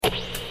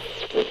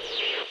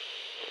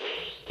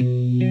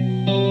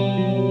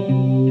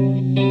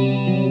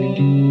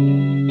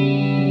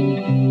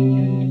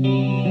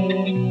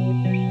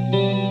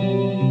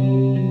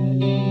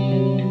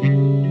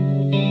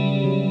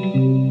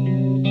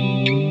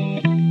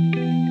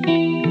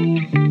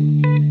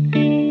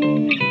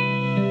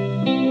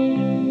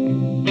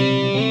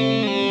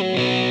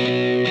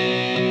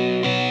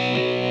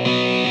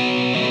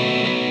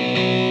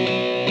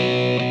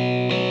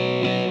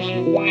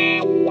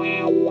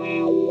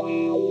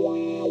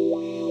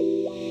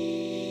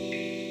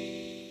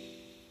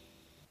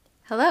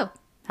Hello,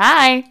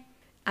 Hi,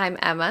 I'm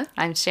Emma,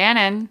 I'm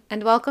Shannon.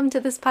 and welcome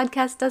to This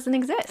Podcast Doesn't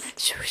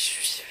Exist.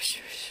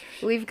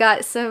 We've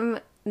got some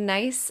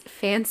nice,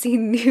 fancy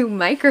new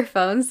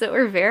microphones that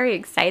we're very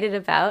excited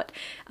about.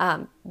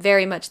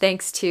 Very much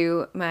thanks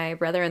to my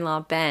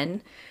brother-in-law,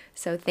 Ben.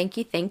 So thank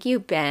you,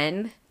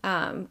 Ben.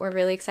 We're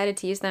really excited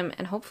to use them,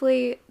 and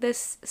hopefully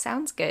this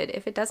sounds good.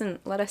 If it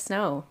doesn't, let us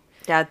know.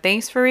 Yeah,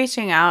 thanks for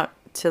reaching out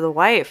to the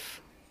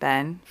wife,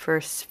 Ben, for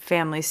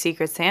Family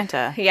Secret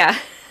Santa. Yeah.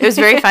 It was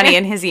very funny.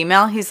 In his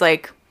email, he's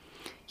like,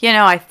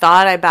 I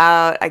thought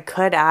about, I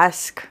could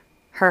ask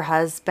her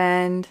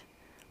husband,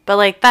 but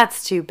like,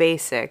 that's too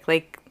basic.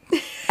 Like,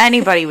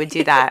 anybody would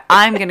do that.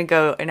 I'm going to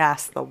go and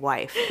ask the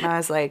wife. And I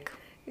was like,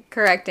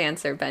 Correct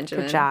answer,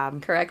 Benjamin. Good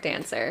job. Correct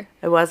answer.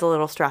 it was a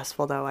little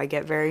stressful, though. I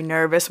get very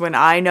nervous when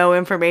I know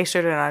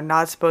information and I'm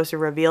not supposed to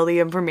reveal the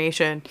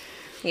information.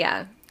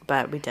 Yeah.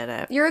 But we did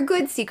it. You're a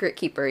good secret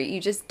keeper.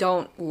 You just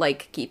don't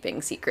like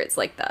keeping secrets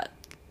like that.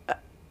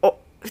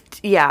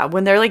 Yeah,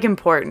 when they're like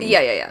important.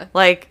 Yeah.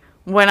 Like,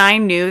 when I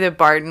knew that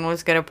Barton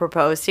was going to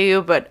propose to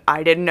you, but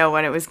I didn't know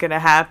when it was going to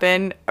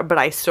happen, but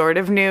I sort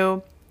of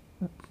knew.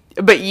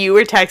 But you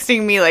were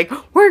texting me like,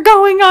 we're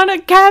going on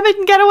a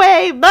cabin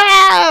getaway.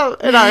 Blah!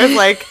 And I was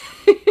like,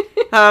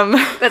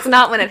 That's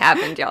not when it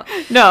happened, y'all.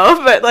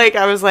 no, but like,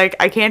 I was like,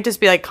 I can't just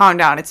be like, calm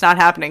down. It's not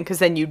happening. Because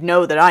then you'd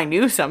know that I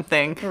knew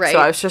something. Right. So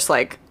I was just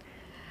like,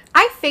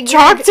 I figured...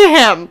 talk to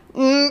him.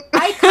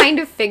 I kind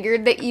of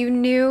figured that you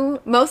knew,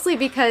 mostly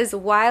because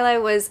while I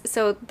was...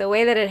 So the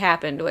way that it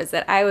happened was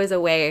that I was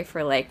away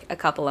for like a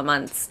couple of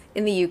months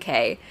in the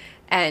UK,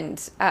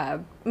 and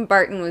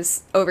Barton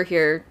was over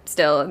here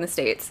still in the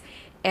States,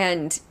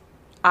 and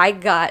I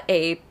got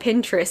a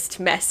Pinterest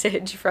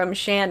message from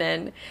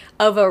Shannon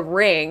of a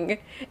ring,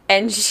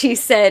 and she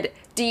said,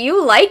 "Do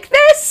you like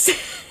this?"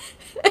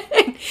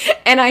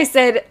 And I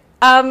said,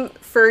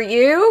 for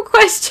you,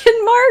 question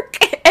mark?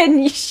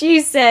 And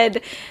she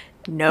said,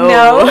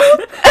 No.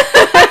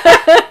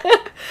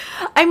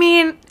 I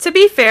mean, to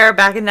be fair,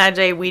 back in that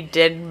day, we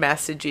did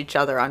message each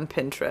other on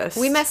Pinterest.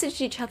 We messaged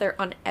each other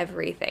on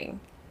everything.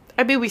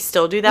 I mean, we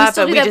still do that,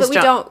 We don't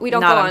go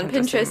not on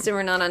Pinterest, and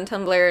we're not on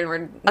Tumblr, and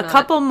we're A not...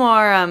 couple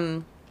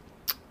more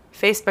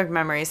Facebook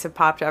memories have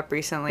popped up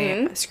recently.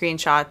 Mm-hmm.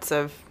 Screenshots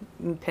of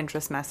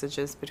Pinterest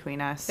messages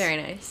between us. Very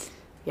nice.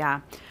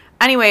 Yeah.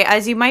 Anyway,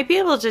 as you might be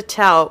able to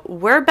tell,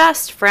 we're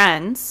best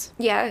friends.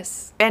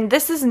 Yes. And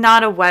this is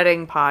not a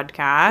wedding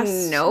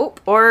podcast. Nope.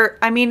 Or,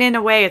 I mean, in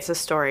a way, it's a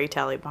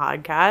storytelling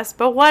podcast.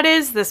 But what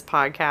is this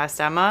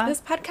podcast, Emma?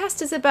 This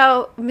podcast is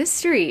about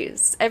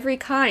mysteries, every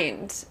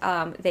kind.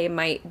 They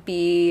might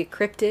be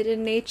cryptid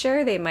in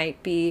nature. They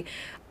might be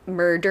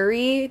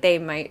murdery. They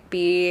might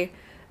be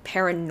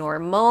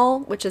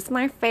paranormal, which is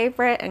my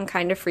favorite and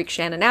kind of freaks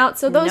Shannon out.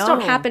 So those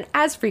don't happen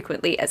as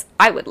frequently as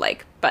I would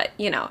like. But,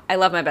 I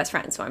love my best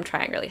friend, so I'm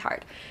trying really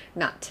hard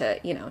not to,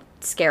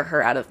 scare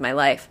her out of my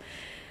life.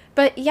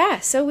 But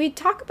yeah, so we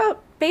talk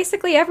about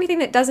basically everything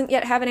that doesn't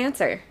yet have an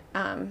answer.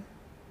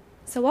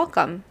 So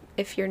welcome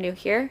if you're new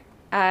here.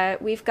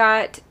 We've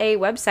got a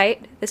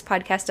website,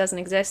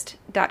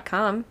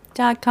 thispodcastdoesn'texist.com.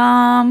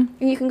 .com.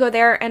 And you can go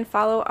there and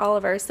follow all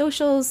of our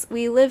socials.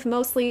 We live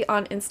mostly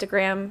on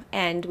Instagram,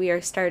 and we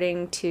are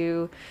starting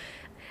to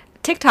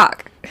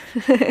TikTok.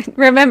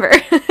 Remember.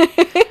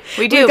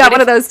 We do. We've got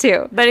one of those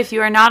too. But if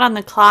you are not on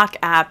the Clock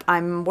app,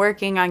 I'm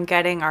working on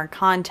getting our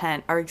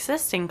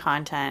existing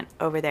content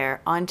over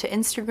there onto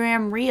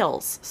Instagram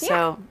Reels.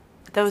 So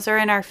those are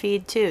in our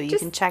feed too. You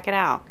can check it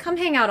out. Come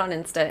hang out on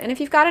Insta. And if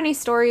you've got any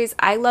stories,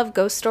 I love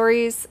ghost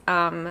stories.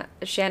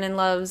 Shannon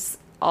loves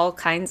all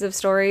kinds of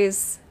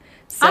stories.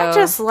 So, I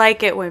just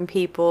like it when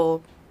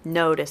people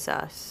notice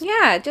us.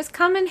 yeah, just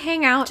come and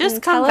hang out. Just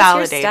and come tell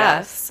us your validate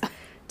stuff. us.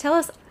 Tell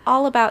us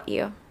all about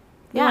you.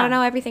 We Yeah. want to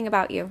know everything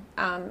about you.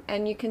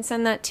 And you can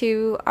send that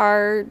to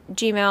our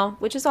Gmail,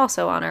 which is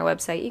also on our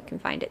website. You can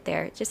find it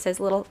there. It just says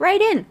little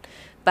write in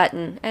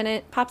button, and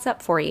it pops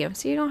up for you.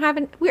 So you don't have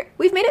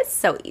we've made it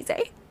so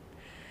easy.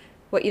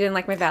 What, you didn't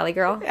like my Valley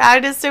Girl?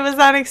 It was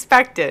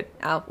unexpected.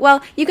 Oh,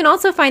 well, you can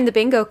also find the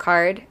bingo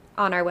card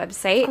on our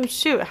website. Oh,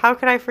 shoot. How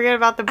could I forget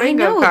about the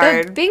bingo I know,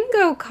 card? the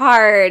bingo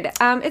card.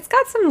 It's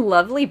got some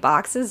lovely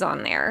boxes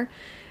on there.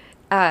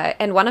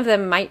 And one of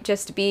them might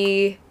just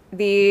be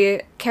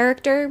the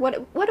character.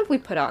 What have we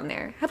put on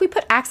there? Have we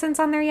put accents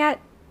on there yet?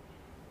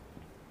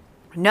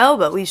 No,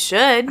 but we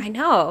should. I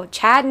know.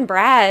 Chad and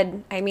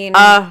Brad. I mean,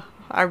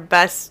 Our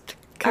best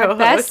our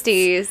co-hosts.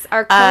 besties,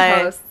 our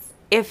co-hosts.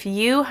 If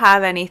you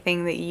have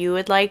anything that you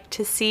would like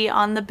to see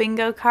on the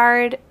bingo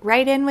card,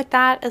 write in with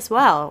that as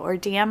well, or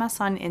DM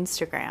us on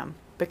Instagram,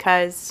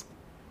 because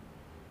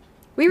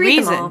We read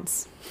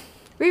reasons. them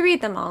all. We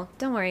read them all.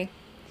 Don't worry.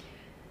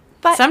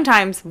 But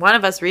Sometimes one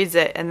of us reads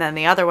it and then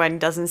the other one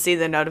doesn't see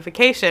the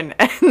notification,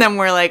 and then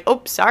we're like,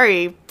 "Oh,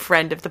 sorry,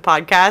 friend of the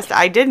podcast,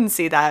 I didn't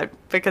see that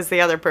because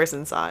the other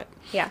person saw it."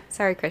 yeah,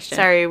 sorry, Christian.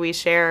 Sorry, we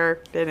share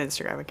an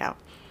Instagram account.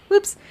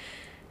 Whoops.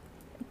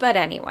 But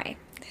anyway,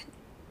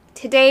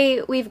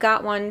 today we've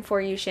got one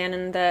for you,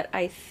 Shannon, that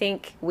I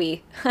think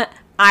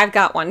I've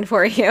got one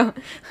for you.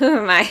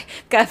 My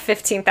got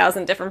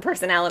 15,000 different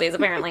personalities,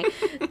 apparently.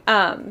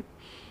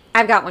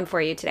 I've got one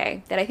for you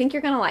today that I think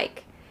you're going to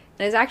like.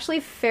 It is actually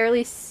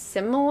fairly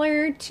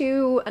similar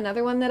to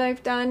another one that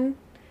I've done.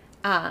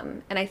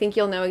 And I think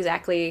you'll know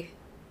exactly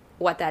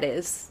what that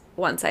is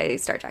once I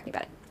start talking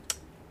about it.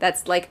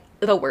 That's like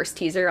the worst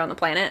teaser on the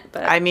planet.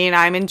 But I mean,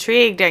 I'm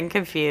intrigued and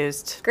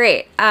confused.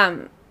 Great.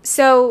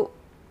 So,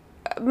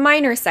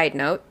 minor side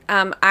note,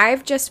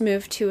 I've just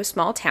moved to a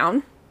small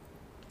town.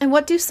 And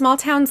what do small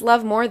towns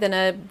love more than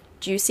a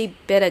juicy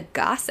bit of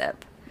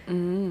gossip?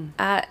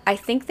 I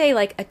think they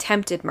like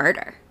attempted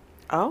murder.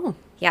 Oh.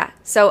 Yeah.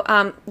 So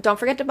don't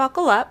forget to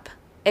buckle up.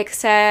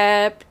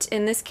 Except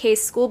in this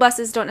case, school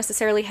buses don't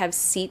necessarily have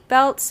seat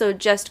belts. So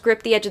just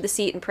grip the edge of the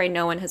seat and pray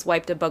no one has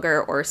wiped a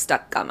booger or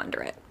stuck gum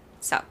under it.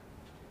 So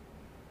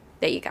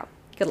there you go.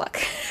 Good luck.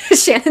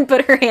 Shannon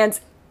put her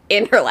hands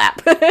in her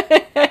lap.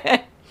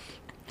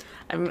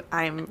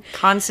 I'm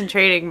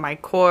concentrating my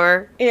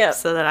core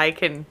so that I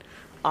can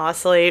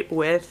oscillate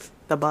with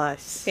the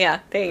bus.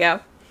 Yeah, there you go.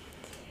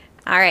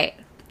 All right.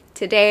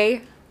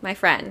 Today, my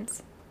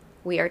friends,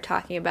 we are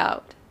talking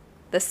about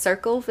the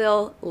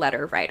Circleville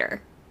letter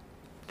writer.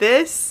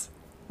 This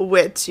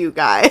witch, you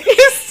guys.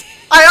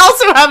 I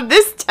also have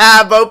this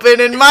tab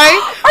open in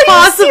my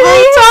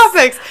possible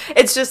topics.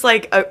 It's just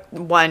like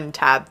one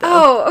tab, though.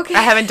 Oh, okay.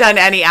 I haven't done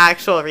any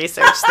actual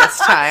research this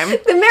time.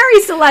 The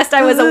Mary Celeste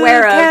I was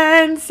aware of.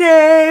 Can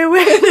say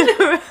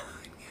when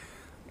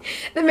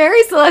The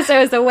Mary Celeste I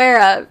was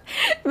aware of,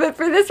 but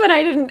for this one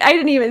I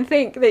didn't even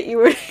think that you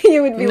would be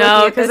looking at this.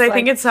 No, because I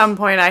think at some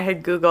point I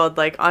had Googled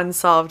like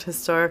unsolved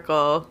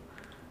historical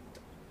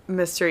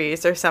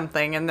mysteries or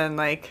something, and then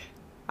like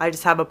I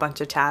just have a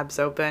bunch of tabs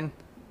open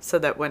so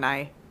that when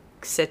I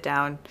sit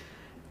down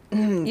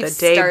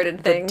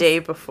the day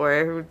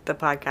before the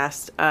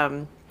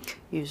podcast,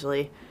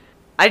 usually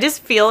I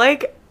just feel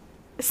like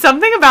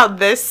something about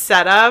this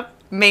setup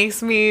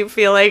makes me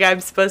feel like I'm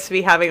supposed to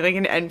be having like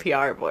an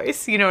NPR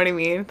voice. You know what I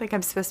mean? Like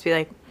I'm supposed to be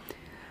like,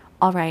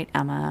 all right,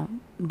 Emma,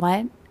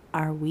 what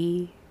are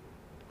we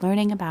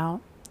learning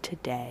about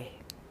today?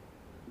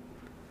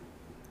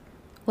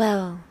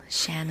 Well,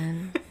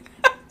 Shannon.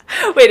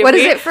 Wait, what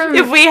is it from?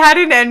 If we had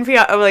an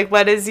NPR, like,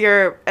 what is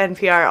your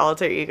NPR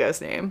alter ego's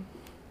name?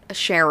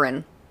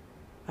 Sharon.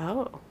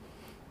 Oh,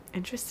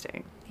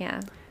 interesting.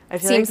 Yeah. I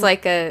feel Seems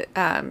like a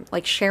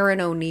like Sharon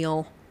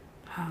O'Neill.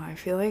 Oh, I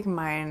feel like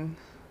mine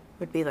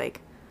would be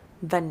like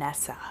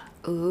Vanessa.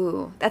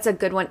 Ooh, that's a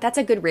good one. That's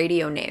a good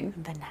radio name.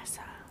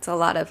 Vanessa. It's a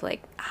lot of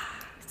like.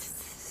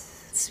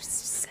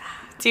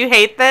 Do you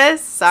hate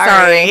this?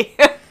 Sorry.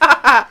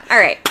 All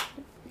right.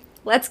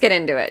 Let's get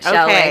into it,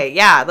 shall we? Okay,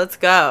 yeah, let's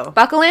go.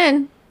 Buckle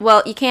in.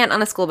 Well, you can't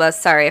on a school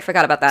bus. Sorry, I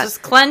forgot about that.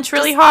 Just clench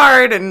really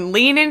hard and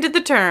lean into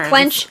the turns.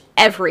 Clench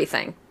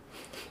everything.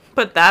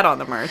 Put that on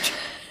the merch.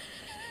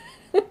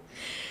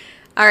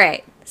 All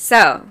right.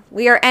 So,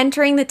 we are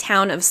entering the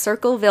town of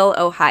Circleville,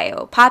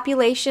 Ohio.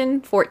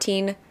 Population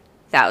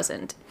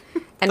 14,000.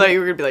 I thought you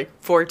were going to be like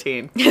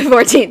 14.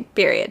 14,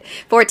 period.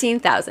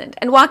 14,000.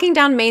 And walking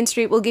down Main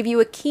Street will give you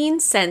a keen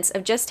sense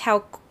of just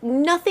how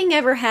nothing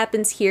ever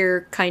happens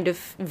here kind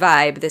of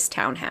vibe this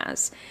town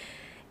has.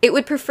 It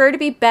would prefer to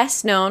be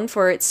best known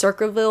for its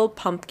Circleville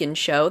Pumpkin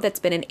Show that's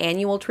been an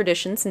annual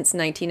tradition since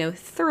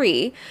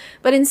 1903,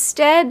 but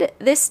instead,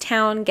 this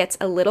town gets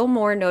a little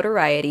more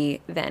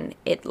notoriety than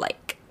it'd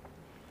like.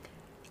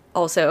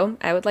 Also,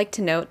 I would like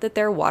to note that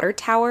their water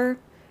tower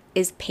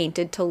is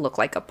painted to look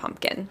like a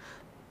pumpkin.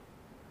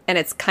 And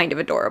it's kind of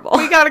adorable.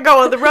 We gotta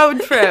go on the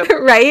road trip.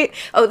 Right?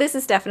 Oh, this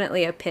is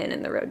definitely a pin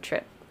in the road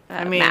trip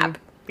map.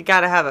 We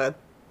gotta have a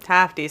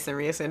half decent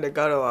reason to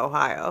go to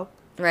Ohio.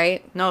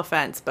 Right? No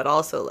offense, but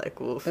also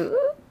like, oof.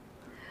 Ooh.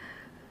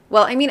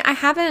 Well, I mean, I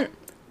haven't...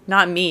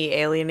 Not me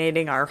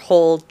alienating our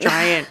whole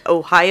giant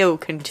Ohio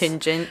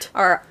contingent.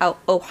 Our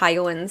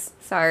Ohioans,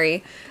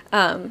 sorry.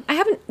 I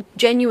haven't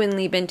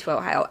genuinely been to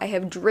Ohio. I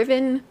have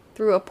driven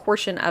through a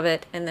portion of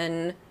it, and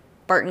then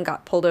Barton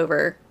got pulled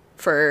over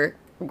for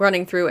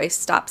running through a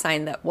stop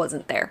sign that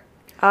wasn't there.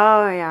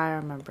 Oh, yeah, I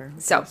remember.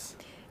 So,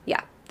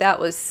 yeah, that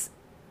was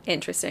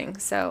interesting.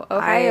 So,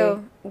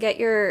 Ohio, get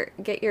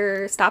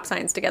your stop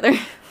signs together.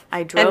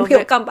 And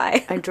we'll come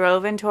by. I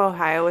drove into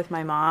Ohio with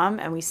my mom,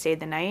 and we stayed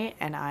the night,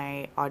 and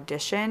I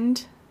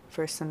auditioned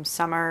for some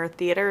summer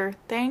theater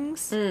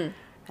things. And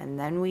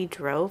then we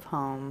drove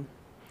home,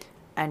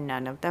 and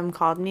none of them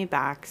called me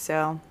back.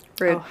 So,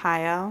 rude.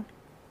 Ohio.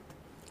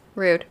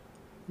 Rude.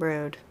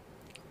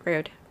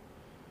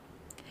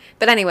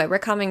 But anyway, we're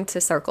coming to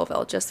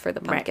Circleville just for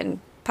the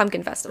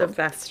pumpkin festival. The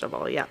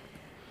festival, yeah.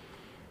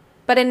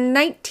 But in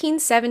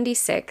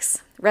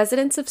 1976,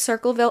 residents of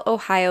Circleville,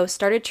 Ohio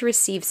started to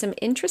receive some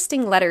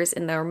interesting letters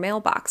in their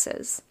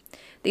mailboxes.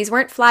 These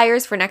weren't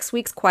flyers for next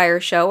week's choir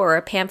show or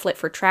a pamphlet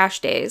for trash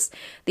days.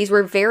 These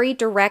were very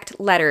direct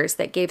letters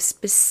that gave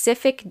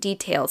specific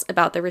details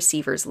about the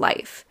receiver's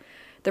life.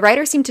 The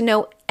writer seemed to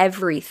know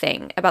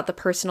everything about the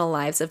personal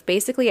lives of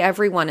basically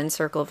everyone in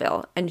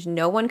Circleville, and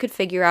no one could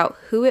figure out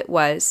who it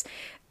was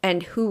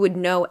and who would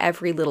know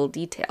every little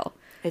detail.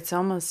 It's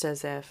almost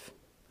as if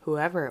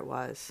whoever it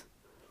was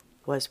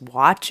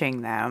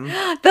watching them.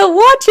 The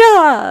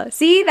Watcher!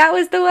 See, that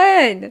was the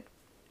one.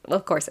 Well,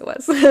 of course it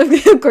was.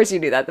 Of course you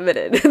knew that the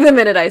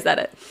minute I said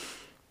it.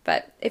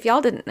 But if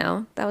y'all didn't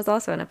know, that was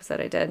also an episode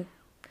I did.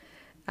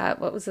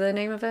 What was the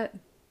name of it?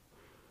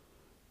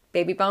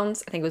 Baby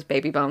Bones? I think it was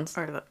Baby Bones.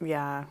 Or,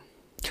 yeah.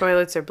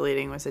 Toilets Are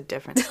Bleeding was a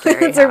different scary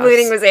Toilets house. Are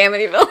Bleeding was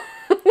Amityville.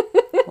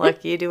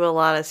 Look, you do a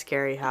lot of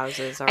scary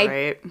houses, all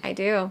right? I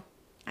do.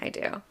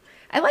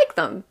 I like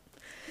them.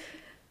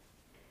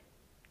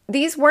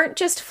 These weren't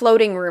just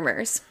floating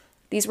rumors.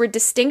 These were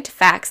distinct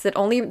facts that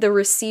only the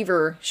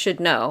receiver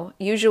should know,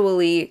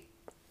 usually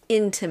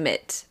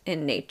intimate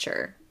in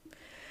nature.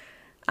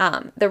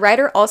 The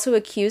writer also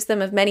accused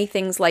them of many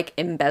things like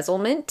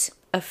embezzlement,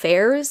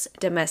 affairs,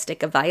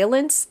 domestic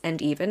violence,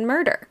 and even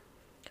murder.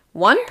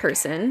 One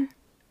person...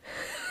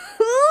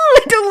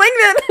 I don't like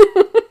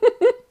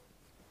that!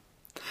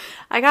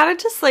 I gotta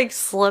just, like,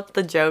 slip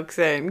the jokes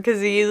in,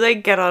 because you,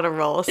 like, get on a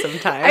roll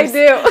sometimes. I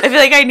do. I feel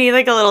like I need,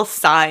 like, a little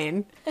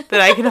sign that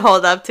I can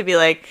hold up to be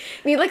like...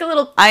 You need, like, a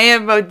little... I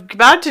am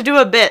about to do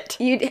a bit.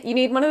 You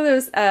need one of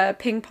those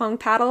ping pong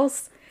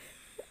paddles.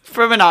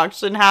 From an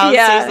auction house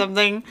or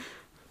something.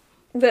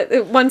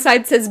 One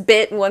side says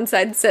bit, and one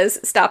side says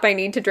stop, I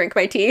need to drink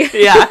my tea.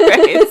 Yeah,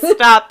 right.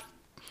 Stop.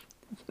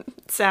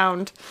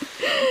 Sound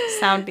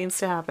needs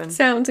to happen.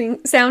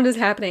 Sound is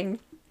happening.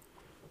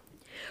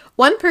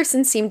 One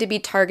person seemed to be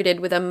targeted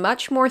with a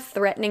much more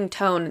threatening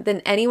tone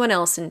than anyone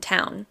else in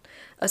town.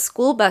 A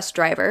school bus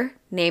driver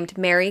named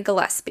Mary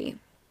Gillespie.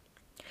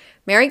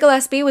 Mary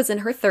Gillespie was in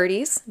her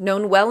 30s,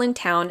 known well in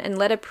town, and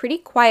led a pretty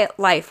quiet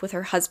life with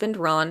her husband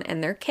Ron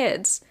and their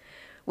kids.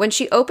 When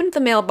she opened the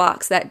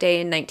mailbox that day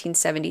in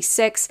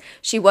 1976,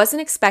 she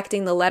wasn't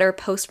expecting the letter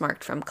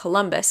postmarked from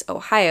Columbus,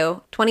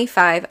 Ohio,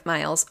 25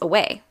 miles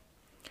away.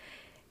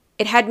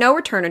 It had no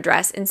return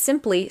address and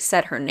simply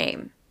said her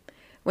name.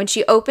 When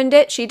she opened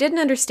it, she didn't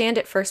understand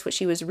at first what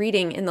she was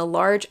reading in the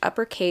large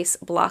uppercase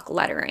block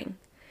lettering.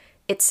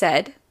 It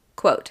said,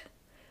 quote,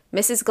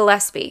 Mrs.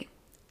 Gillespie,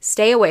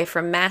 stay away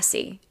from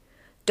Massey.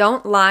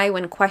 Don't lie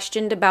when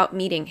questioned about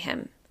meeting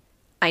him.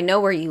 I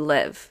know where you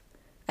live.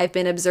 I've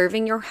been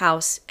observing your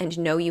house and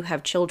know you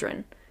have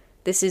children.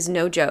 This is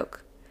no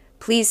joke.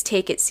 Please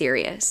take it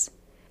serious.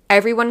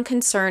 Everyone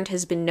concerned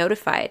has been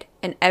notified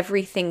and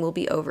everything will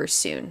be over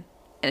soon.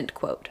 End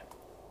quote.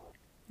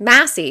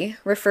 Massey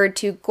referred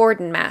to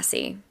Gordon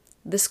Massey,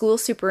 the school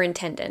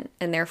superintendent,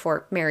 and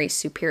therefore Mary's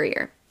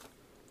superior.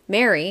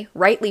 Mary,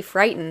 rightly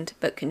frightened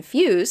but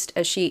confused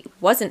as she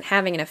wasn't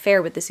having an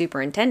affair with the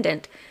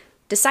superintendent,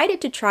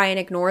 decided to try and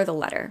ignore the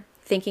letter,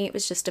 thinking it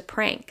was just a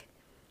prank.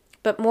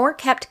 But more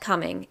kept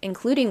coming,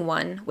 including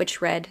one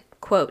which read,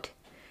 quote,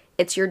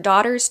 It's your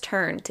daughter's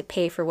turn to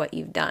pay for what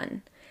you've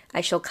done.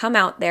 I shall come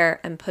out there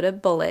and put a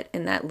bullet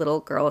in that little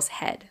girl's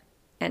head,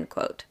 end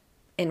quote.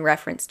 In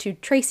reference to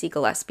Tracy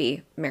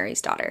Gillespie,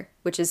 Mary's daughter,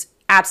 which is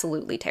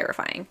absolutely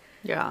terrifying.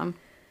 Yeah.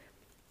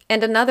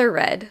 And another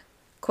read,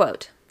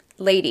 quote,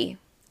 Lady,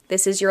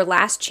 this is your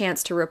last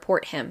chance to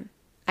report him.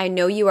 I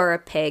know you are a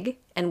pig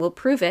and will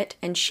prove it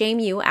and shame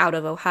you out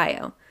of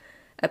Ohio.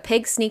 A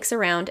pig sneaks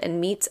around and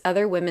meets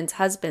other women's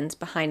husbands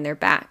behind their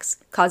backs,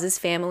 causes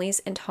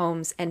families and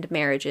homes and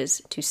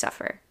marriages to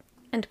suffer.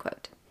 End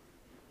quote.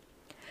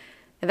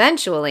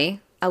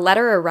 Eventually, a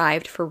letter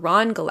arrived for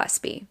Ron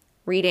Gillespie,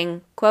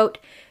 reading, quote,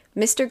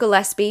 Mr.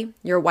 Gillespie,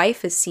 your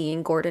wife is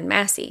seeing Gordon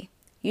Massey.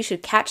 You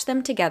should catch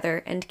them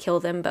together and kill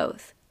them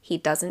both. He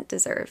doesn't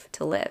deserve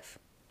to live.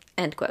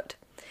 End quote.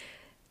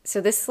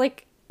 So this,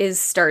 like, is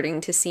starting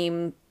to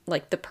seem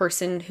like the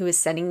person who is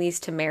sending these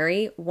to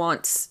Mary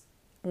wants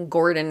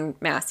Gordon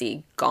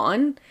Massey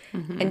gone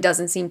and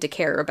doesn't seem to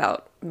care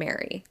about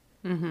Mary.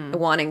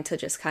 Wanting to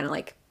just kind of,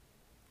 like,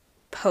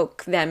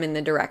 poke them in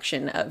the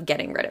direction of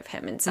getting rid of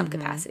him in some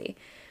capacity.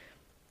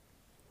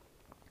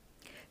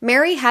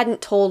 Mary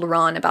hadn't told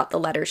Ron about the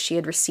letters she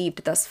had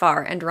received thus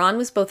far, and Ron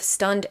was both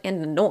stunned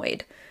and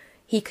annoyed.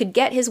 He could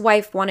get his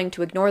wife wanting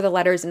to ignore the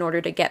letters in order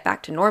to get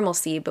back to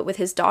normalcy, but with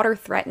his daughter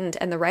threatened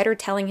and the writer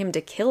telling him to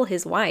kill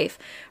his wife,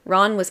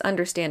 Ron was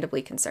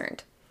understandably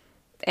concerned.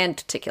 And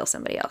to kill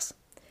somebody else.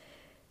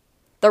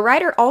 The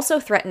writer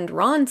also threatened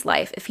Ron's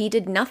life if he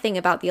did nothing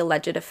about the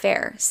alleged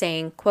affair,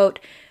 saying, quote,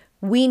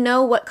 We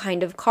know what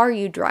kind of car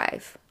you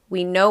drive.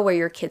 We know where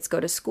your kids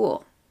go to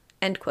school.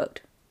 End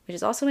quote. Which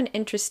is also an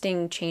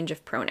interesting change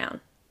of pronoun.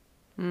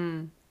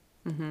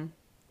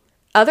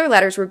 Other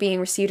letters were being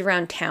received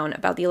around town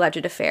about the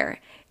alleged affair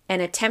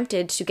and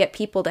attempted to get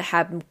people to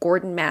have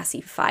Gordon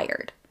Massey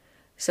fired.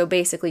 So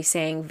basically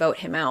saying, vote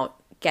him out,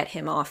 get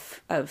him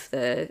off of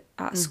the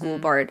school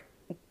board.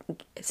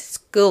 The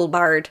school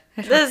board.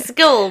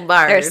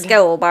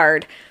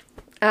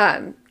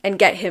 And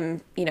get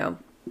him,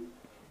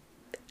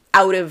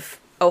 out of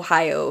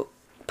Ohio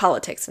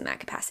politics in that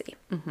capacity.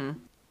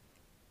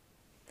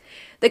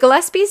 The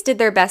Gillespies did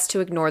their best to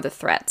ignore the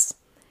threats.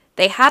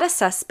 They had a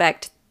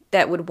suspect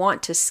that would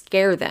want to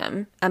scare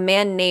them, a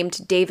man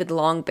named David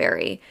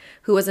Longberry,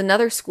 who was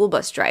another school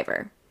bus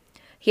driver.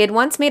 He had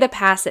once made a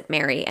pass at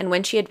Mary, and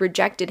when she had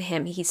rejected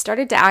him, he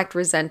started to act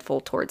resentful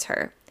towards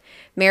her.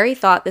 Mary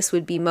thought this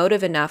would be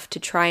motive enough to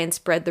try and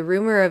spread the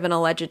rumor of an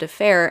alleged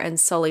affair and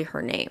sully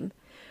her name.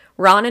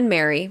 Ron and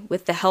Mary,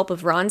 with the help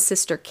of Ron's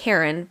sister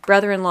Karen,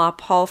 brother-in-law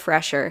Paul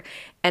Fresher,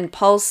 and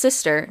Paul's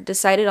sister,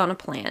 decided on a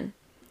plan.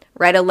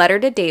 Write a letter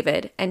to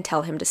David and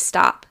tell him to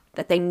stop,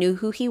 that they knew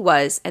who he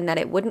was and that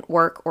it wouldn't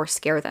work or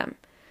scare them.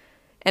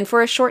 And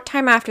for a short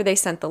time after they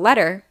sent the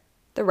letter,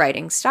 the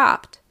writing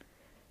stopped.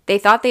 They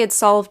thought they had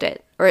solved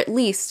it, or at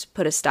least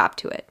put a stop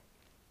to it.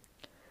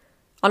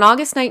 On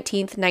August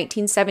 19th,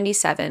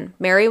 1977,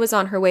 Mary was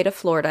on her way to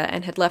Florida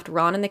and had left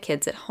Ron and the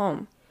kids at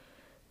home.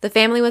 The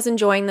family was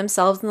enjoying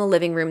themselves in the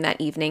living room that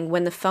evening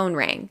when the phone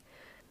rang.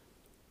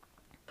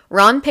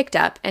 Ron picked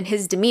up, and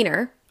his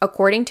demeanor,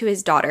 according to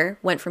his daughter,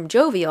 went from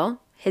jovial,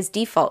 his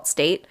default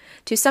state,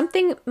 to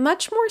something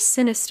much more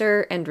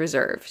sinister and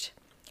reserved.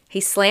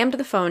 He slammed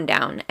the phone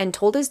down and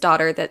told his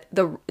daughter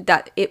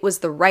that it was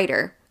the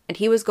writer, and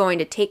he was going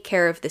to take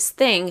care of this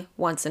thing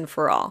once and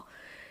for all.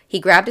 He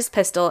grabbed his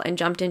pistol and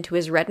jumped into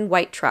his red and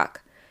white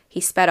truck.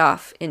 He sped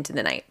off into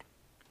the night.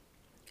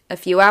 A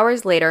few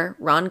hours later,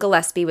 Ron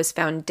Gillespie was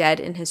found dead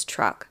in his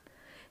truck.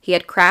 He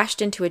had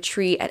crashed into a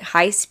tree at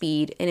high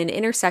speed in an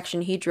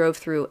intersection he drove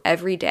through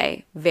every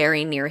day,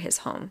 very near his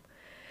home.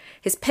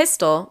 His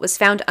pistol was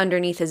found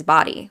underneath his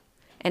body,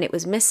 and it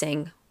was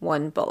missing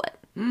one bullet.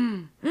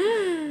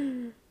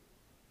 The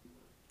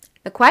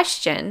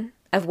question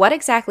of what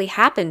exactly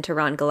happened to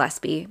Ron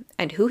Gillespie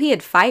and who he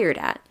had fired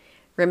at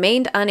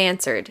remained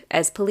unanswered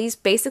as police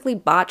basically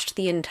botched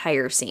the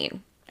entire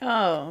scene.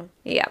 Oh.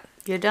 Yeah.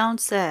 You don't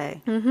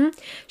say.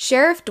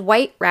 Sheriff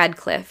Dwight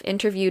Radcliffe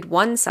interviewed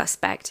one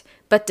suspect,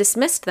 but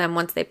dismissed them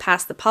once they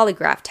passed the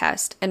polygraph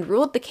test and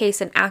ruled the case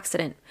an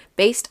accident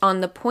based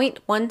on the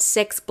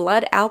 .16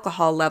 blood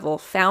alcohol level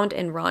found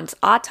in Ron's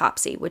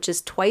autopsy, which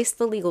is twice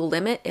the legal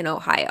limit in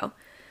Ohio.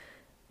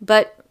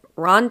 But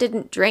Ron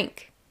didn't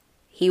drink.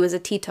 He was a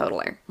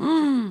teetotaler.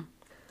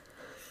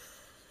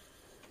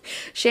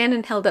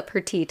 Shannon held up her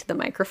tea to the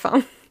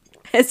microphone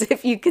as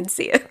if you could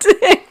see it.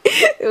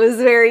 It was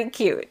very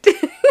cute.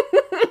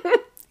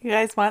 You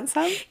guys want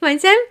some?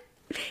 Want some?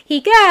 Here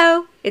you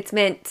go. It's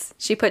mint.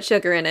 She put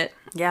sugar in it.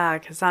 Yeah,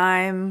 because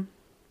I'm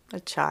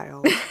a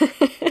child.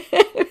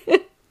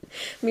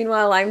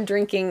 Meanwhile, I'm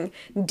drinking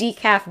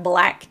decaf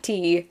black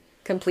tea,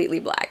 completely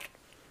black.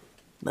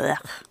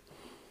 Blech.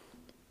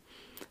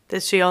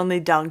 That she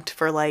only dunked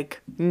for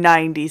like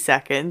 90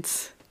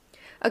 seconds.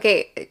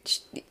 Okay,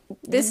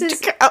 this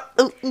is...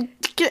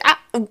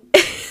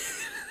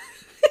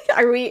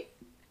 Are we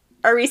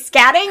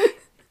scatting?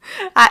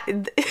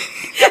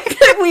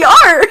 We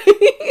are.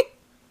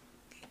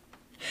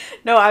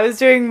 No, I was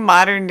doing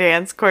modern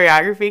dance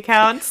choreography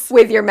counts.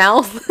 With your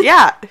mouth?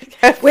 Yeah.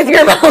 With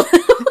your mouth.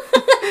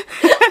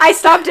 I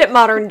stopped at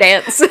modern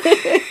dance.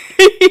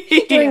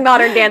 Doing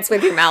modern dance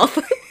with your mouth.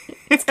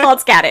 It's called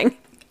scatting.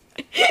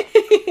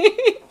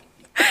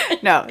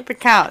 No, the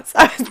counts.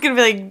 I was going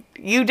to be like,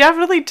 you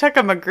definitely took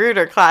a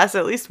Magruder class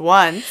at least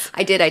once.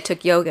 I did. I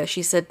took yoga.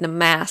 She said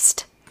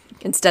namaste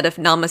instead of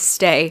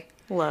namaste.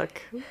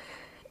 Look.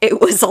 It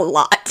was a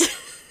lot.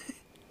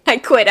 I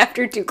quit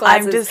after 2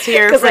 classes. I'm just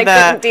here for I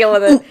couldn't deal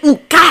with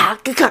it.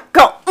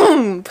 Go.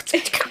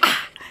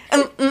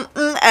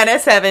 And a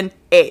 7,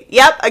 8.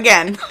 Yep,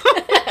 again.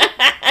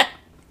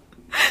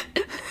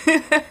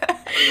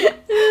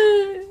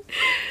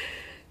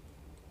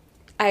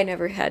 I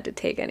never had to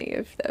take any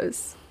of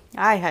those.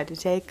 I had to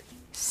take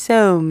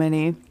so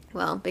many.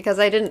 Well, because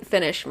I didn't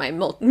finish my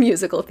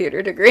musical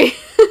theater degree.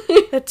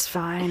 That's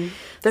fine.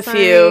 The Sorry.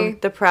 few,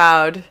 the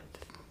proud,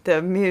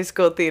 the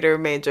musical theater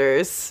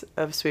majors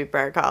of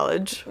Sweetbriar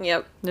College.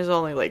 Yep. There's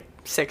only like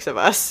 6 of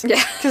us.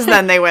 Yeah. Because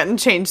then they went and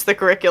changed the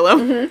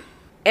curriculum.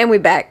 And we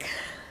back.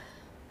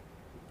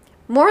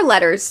 More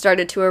letters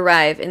started to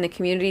arrive in the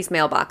community's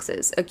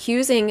mailboxes,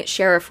 accusing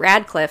Sheriff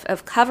Radcliffe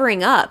of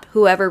covering up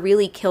whoever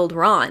really killed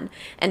Ron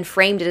and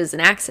framed it as an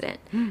accident,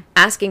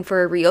 asking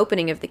for a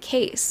reopening of the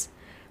case.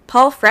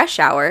 Paul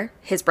Freshour,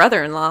 his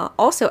brother-in-law,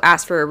 also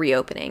asked for a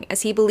reopening,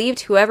 as he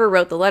believed whoever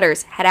wrote the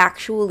letters had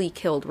actually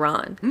killed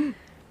Ron.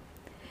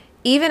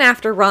 Even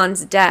after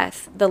Ron's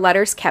death, the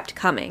letters kept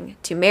coming,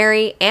 to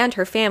Mary and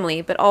her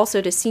family, but also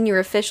to senior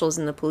officials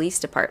in the police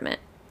department.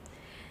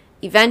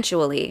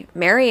 Eventually,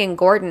 Mary and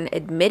Gordon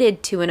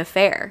admitted to an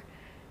affair.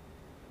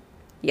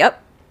 Yep.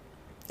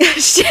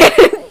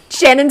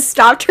 Shannon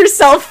stopped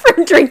herself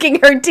from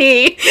drinking her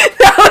tea.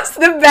 That was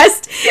the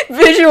best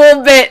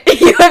visual bit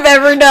you have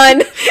ever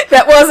done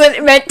that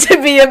wasn't meant to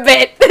be a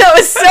bit. That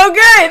was so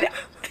good.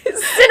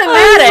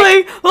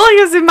 Cinematic.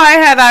 Because in my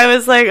head I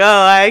was like, oh,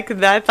 I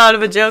thought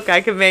of a joke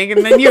I could make,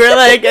 and then you were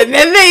like, and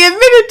then they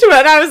admitted to it,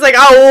 and I was like,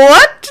 oh,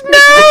 what?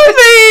 No,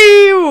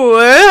 they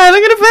were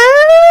having an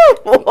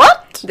affair?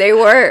 What? They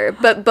were,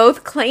 but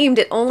both claimed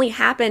it only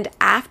happened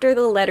after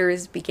the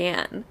letters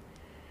began.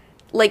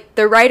 Like,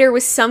 the writer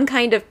was some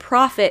kind of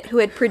prophet who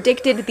had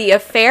predicted the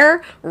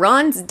affair,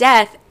 Ron's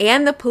death,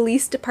 and the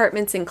police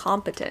department's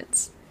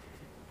incompetence.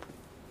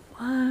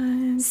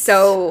 What?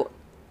 So,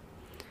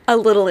 a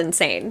little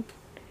insane.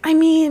 I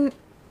mean,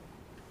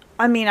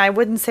 I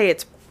wouldn't say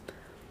it's...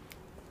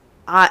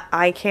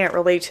 I can't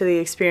relate to the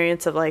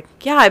experience of like,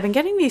 yeah, I've been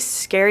getting these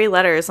scary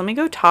letters. Let me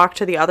go talk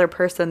to the other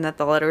person that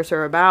the letters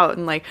are about.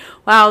 And like,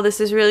 wow,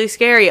 this is really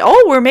scary.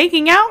 Oh, we're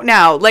making out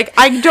now. Like,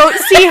 I don't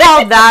see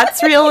how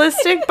that's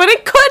realistic, but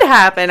it could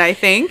happen, I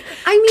think.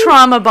 I mean,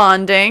 trauma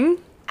bonding.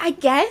 I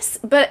guess,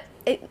 but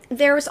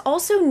there was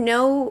also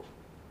no,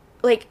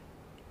 like,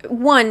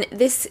 one,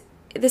 this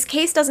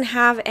case doesn't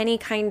have any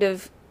kind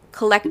of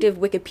collective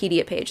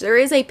Wikipedia page. There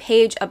is a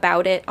page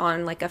about it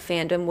on like a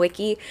fandom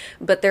wiki,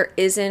 but there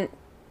isn't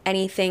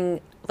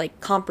anything like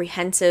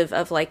comprehensive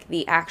of like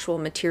the actual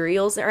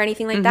materials or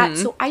anything like that.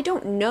 So I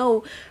don't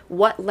know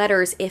what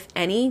letters, if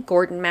any,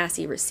 Gordon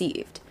Massey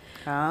received.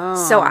 Oh.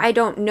 So I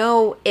don't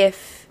know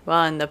if...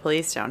 Well, and the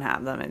police don't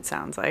have them, it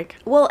sounds like.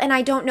 Well, and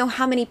I don't know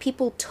how many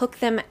people took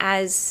them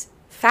as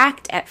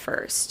fact at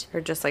first.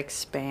 Or just like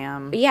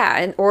spam. Yeah,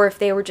 and or if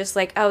they were just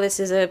like, oh, this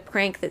is a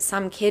prank that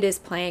some kid is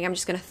playing, I'm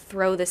just going to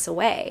throw this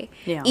away.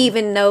 Yeah.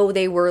 Even though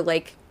they were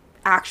like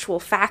actual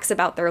facts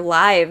about their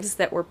lives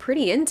that were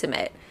pretty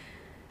intimate.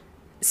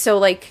 So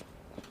like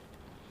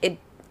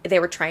they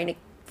were trying to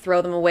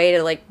throw them away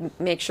to like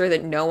make sure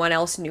that no one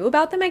else knew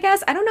about them, I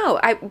guess. I don't know.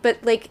 But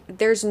like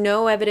there's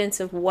no evidence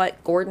of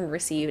what Gordon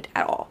received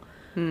at all.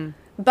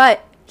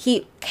 But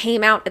he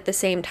came out at the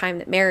same time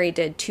that Mary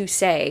did to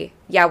say,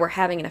 yeah, we're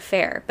having an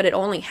affair. But it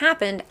only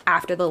happened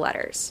after the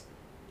letters.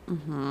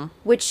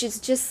 Which is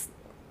just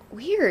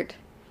weird.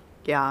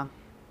 Yeah.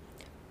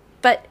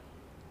 But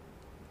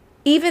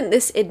even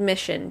this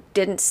admission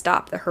didn't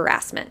stop the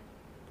harassment.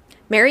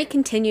 Mary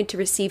continued to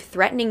receive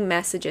threatening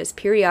messages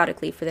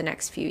periodically for the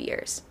next few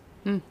years.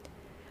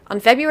 On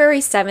February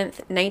 7th,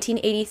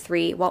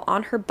 1983, while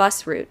on her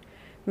bus route,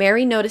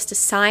 Mary noticed a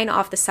sign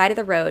off the side of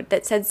the road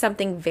that said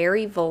something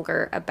very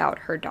vulgar about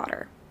her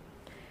daughter.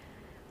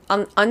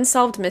 On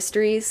Unsolved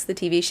Mysteries, the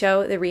TV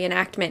show, the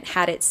reenactment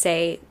had it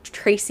say,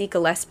 Tracy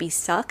Gillespie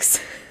sucks,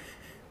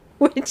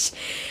 which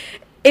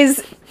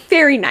is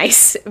very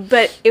nice,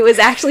 but it was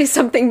actually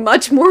something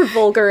much more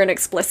vulgar and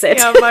explicit.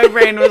 Yeah, my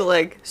brain was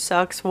like,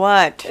 sucks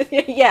what?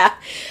 Yeah,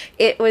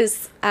 it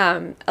was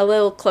a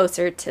little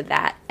closer to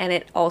that, and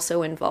it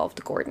also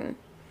involved Gordon.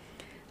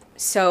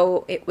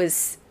 So it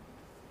was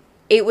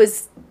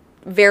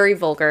very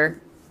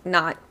vulgar,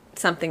 not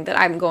something that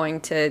I'm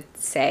going to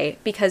say,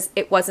 because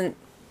it wasn't...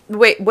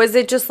 Wait, was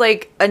it just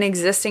like an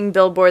existing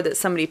billboard that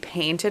somebody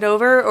painted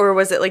over, or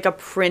was it like a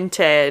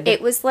printed...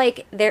 It was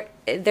like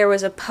there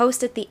was a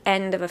post at the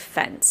end of a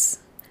fence.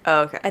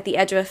 Oh, okay. At the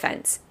edge of a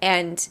fence,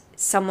 and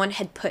someone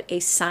had put a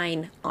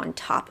sign on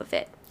top of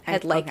it.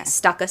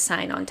 Stuck a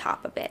sign on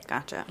top of it.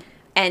 Gotcha.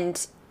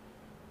 And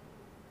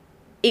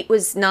it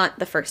was not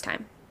the first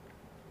time.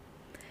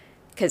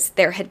 Because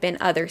there had been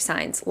other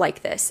signs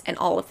like this, and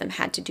all of them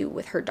had to do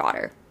with her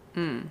daughter.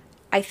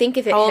 I think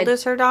if it How old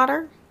is her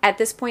daughter? At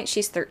this point,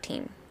 she's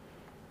 13.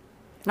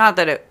 Not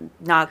that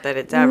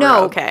it's ever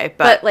okay,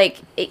 but like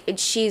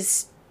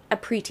she's a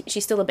preteen.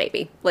 She's still a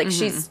baby. Like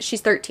she's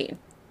 13.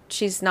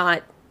 She's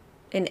not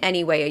in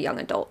any way a young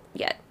adult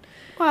yet.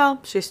 Well,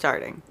 she's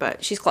starting,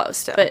 but she's close.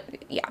 Still. But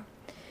yeah,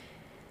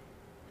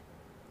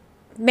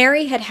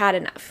 Mary had had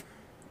enough.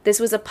 This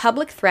was a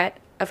public threat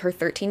of her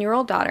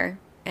 13-year-old daughter.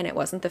 And it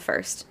wasn't the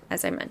first,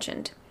 as I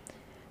mentioned.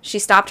 She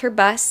stopped her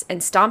bus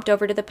and stomped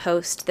over to the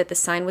post that the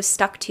sign was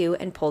stuck to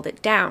and pulled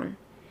it down.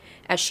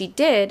 As she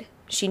did,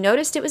 she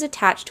noticed it was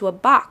attached to a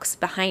box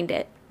behind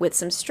it with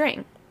some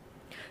string.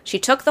 She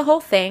took the whole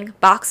thing,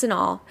 box and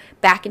all,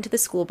 back into the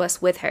school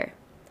bus with her.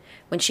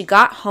 When she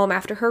got home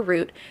after her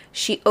route,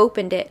 she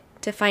opened it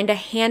to find a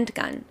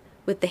handgun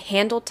with the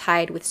handle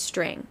tied with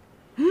string.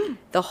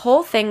 The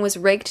whole thing was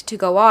rigged to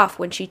go off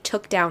when she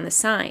took down the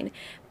sign,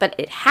 but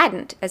it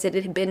hadn't, as it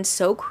had been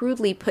so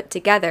crudely put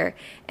together,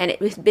 and it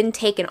had been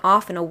taken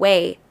off in a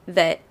way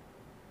that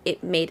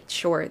it made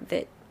sure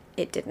that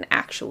it didn't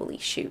actually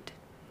shoot.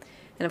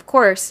 And of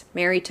course,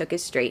 Mary took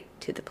it straight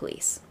to the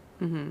police.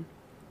 When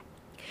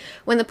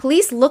the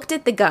police looked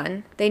at the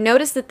gun, they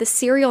noticed that the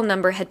serial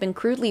number had been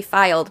crudely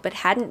filed, but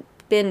hadn't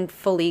been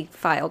fully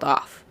filed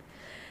off.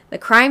 The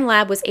crime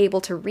lab was able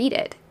to read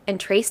it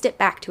and traced it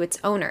back to its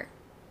owner.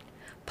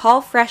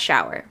 Paul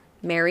Freshour,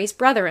 Mary's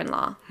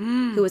brother-in-law,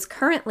 who is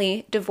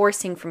currently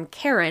divorcing from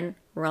Karen,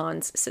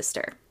 Ron's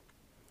sister.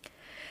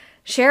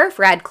 Sheriff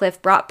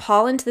Radcliffe brought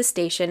Paul into the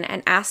station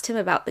and asked him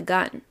about the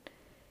gun.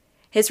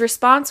 His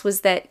response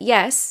was that,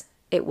 yes,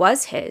 it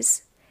was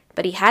his,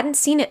 but he hadn't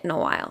seen it in a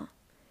while.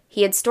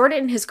 He had stored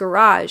it in his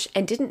garage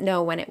and didn't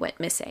know when it went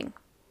missing.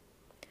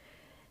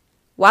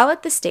 While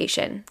at the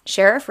station,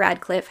 Sheriff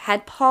Radcliffe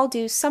had Paul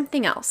do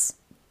something else.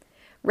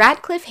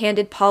 Radcliffe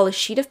handed Paul a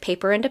sheet of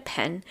paper and a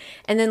pen,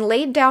 and then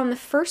laid down the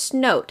first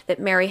note that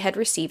Mary had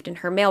received in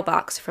her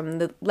mailbox from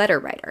the letter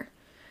writer.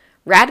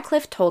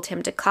 Radcliffe told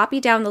him to copy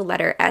down the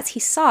letter as he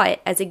saw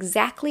it as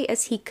exactly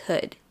as he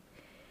could.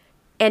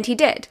 And he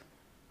did.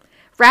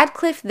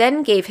 Radcliffe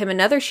then gave him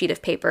another sheet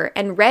of paper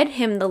and read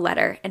him the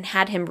letter and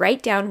had him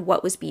write down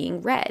what was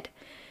being read.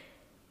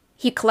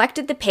 He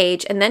collected the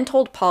page and then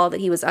told Paul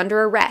that he was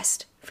under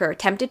arrest for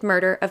attempted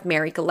murder of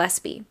Mary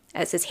Gillespie,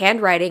 as his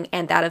handwriting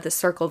and that of the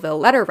Circleville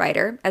letter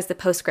writer, as the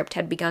postscript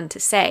had begun to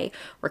say,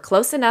 were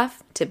close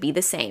enough to be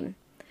the same.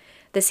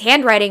 This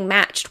handwriting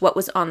matched what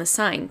was on the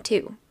sign,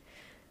 too.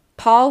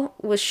 Paul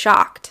was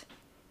shocked,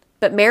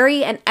 but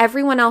Mary and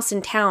everyone else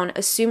in town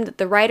assumed that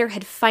the writer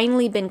had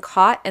finally been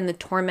caught and the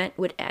torment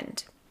would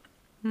end.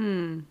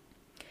 On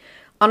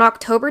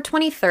October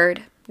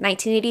 23rd,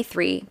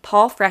 1983,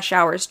 Paul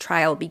Freshour's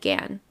trial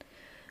began.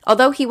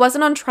 Although he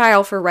wasn't on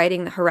trial for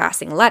writing the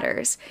harassing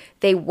letters,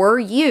 they were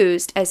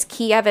used as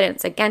key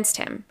evidence against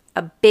him,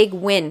 a big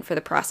win for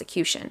the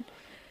prosecution.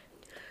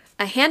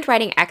 A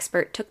handwriting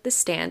expert took the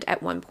stand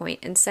at one point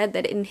and said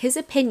that in his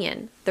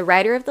opinion, the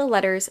writer of the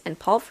letters and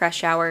Paul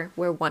Freshour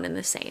were one and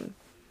the same.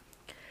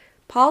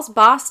 Paul's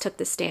boss took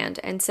the stand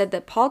and said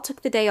that Paul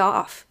took the day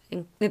off,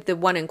 the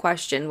one in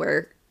question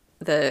where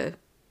the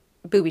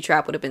booby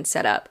trap would have been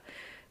set up,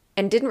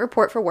 and didn't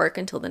report for work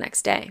until the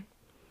next day.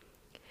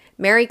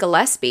 Mary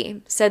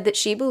Gillespie said that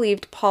she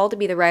believed Paul to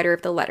be the writer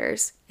of the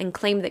letters and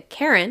claimed that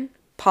Karen,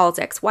 Paul's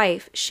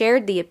ex-wife,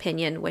 shared the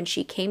opinion when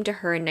she came to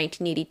her in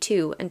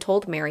 1982 and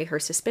told Mary her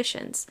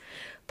suspicions.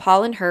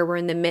 Paul and her were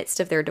in the midst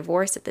of their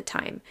divorce at the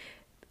time,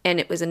 and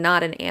it was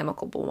not an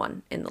amicable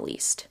one in the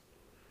least.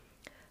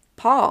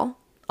 Paul,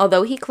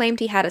 although he claimed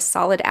he had a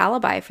solid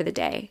alibi for the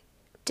day,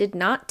 did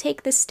not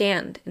take the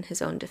stand in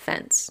his own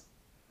defense.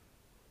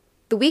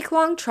 The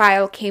week-long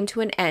trial came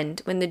to an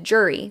end when the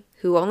jury,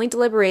 who only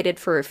deliberated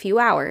for a few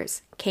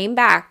hours, came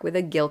back with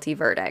a guilty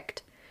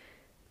verdict.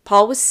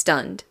 Paul was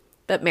stunned,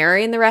 but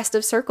Mary and the rest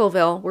of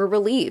Circleville were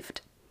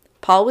relieved.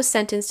 Paul was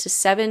sentenced to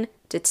 7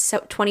 to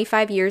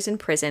 25 years in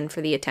prison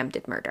for the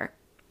attempted murder.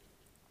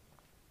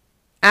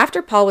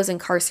 After Paul was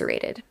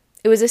incarcerated,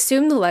 it was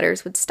assumed the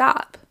letters would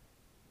stop.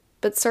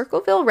 But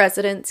Circleville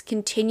residents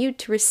continued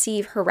to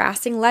receive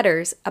harassing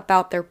letters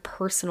about their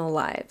personal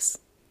lives.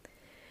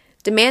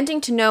 Demanding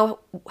to know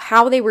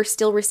how they were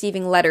still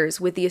receiving letters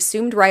with the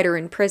assumed writer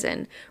in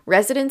prison,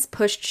 residents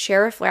pushed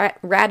Sheriff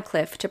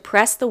Radcliffe to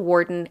press the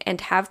warden and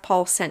have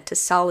Paul sent to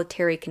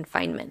solitary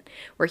confinement,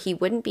 where he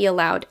wouldn't be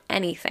allowed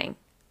anything,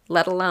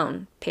 let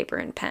alone paper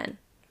and pen.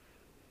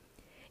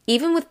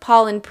 Even with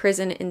Paul in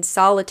prison in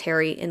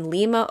solitary in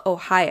Lima,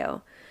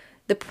 Ohio,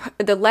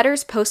 the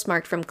letters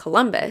postmarked from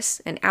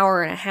Columbus, an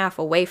hour and a half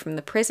away from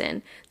the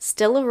prison,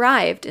 still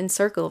arrived in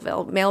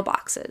Circleville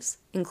mailboxes,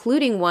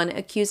 including one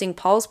accusing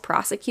Paul's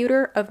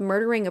prosecutor of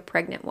murdering a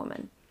pregnant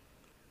woman.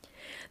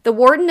 The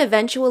warden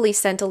eventually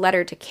sent a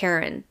letter to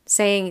Karen,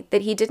 saying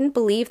that he didn't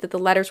believe that the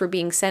letters were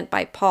being sent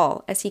by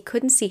Paul, as he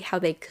couldn't see how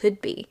they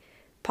could be.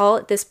 Paul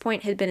at this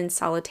point had been in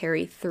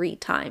solitary 3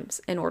 times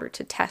in order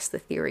to test the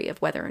theory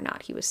of whether or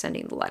not he was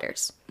sending the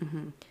letters.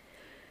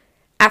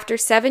 After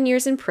 7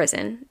 years in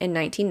prison in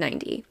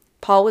 1990,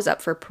 Paul was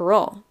up for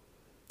parole.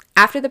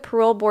 After the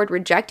parole board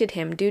rejected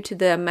him due to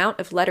the amount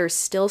of letters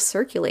still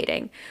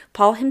circulating,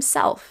 Paul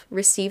himself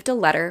received a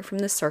letter from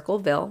the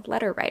Circleville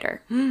letter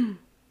writer.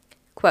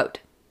 Quote,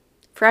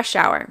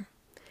 "Freshour.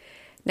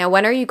 Now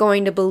when are you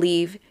going to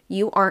believe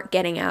you aren't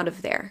getting out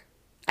of there?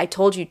 I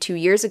told you 2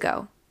 years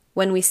ago.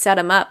 When we set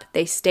 'em up,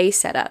 they stay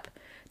set up.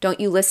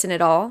 Don't you listen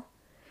at all?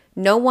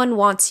 No one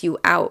wants you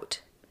out.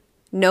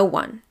 No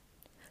one.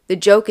 The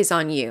joke is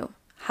on you.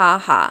 Ha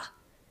ha.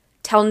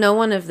 Tell no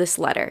one of this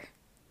letter.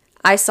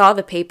 I saw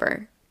the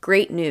paper.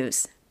 Great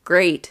news.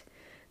 Great.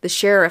 The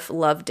sheriff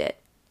loved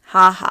it.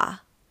 Ha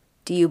ha.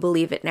 Do you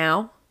believe it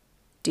now?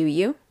 Do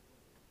you?"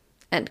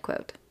 End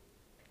quote.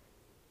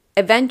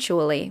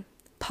 Eventually,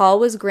 Paul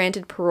was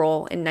granted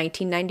parole in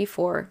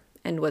 1994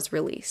 and was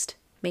released,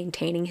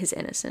 maintaining his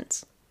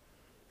innocence.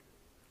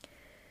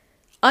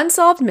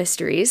 Unsolved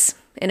Mysteries,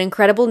 an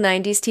incredible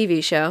 90s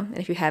TV show, and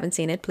if you haven't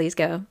seen it, please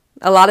go.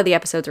 A lot of the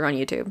episodes are on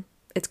YouTube.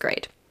 It's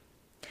great.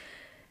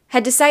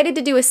 Had decided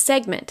to do a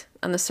segment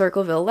on the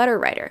Circleville letter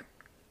writer.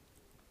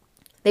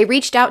 They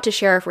reached out to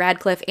Sheriff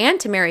Radcliffe and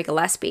to Mary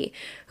Gillespie,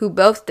 who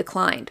both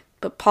declined,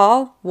 but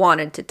Paul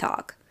wanted to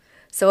talk.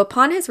 So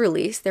upon his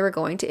release, they were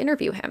going to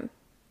interview him.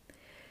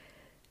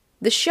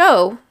 The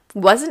show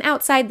wasn't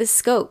outside the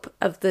scope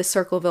of the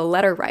Circleville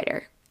letter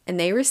writer, and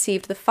they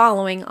received the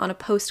following on a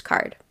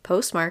postcard,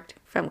 postmarked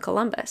from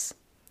Columbus.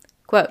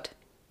 Quote,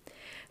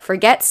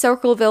 "Forget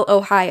Circleville,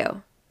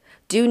 Ohio.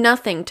 Do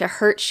nothing to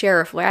hurt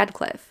Sheriff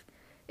Radcliffe.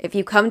 If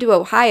you come to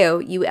Ohio,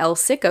 you El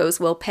Sickos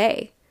will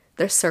pay.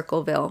 The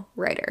Circleville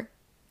writer."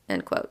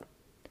 End quote.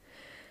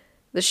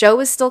 The show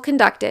was still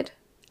conducted,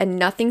 and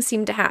nothing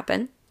seemed to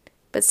happen,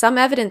 but some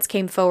evidence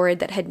came forward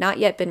that had not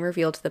yet been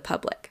revealed to the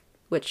public,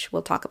 which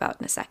we'll talk about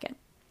in a second.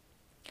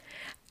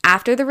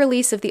 After the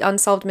release of the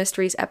Unsolved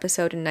Mysteries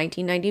episode in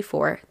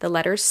 1994, the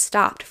letters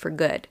stopped for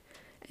good,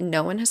 and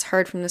no one has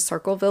heard from the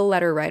Circleville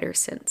letter writer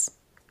since.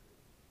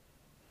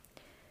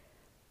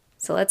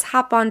 So let's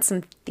hop on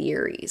some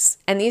theories.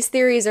 And these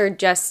theories are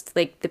just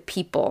like the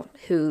people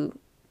who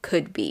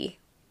could be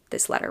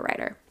this letter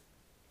writer.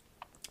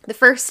 The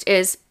first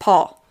is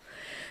Paul.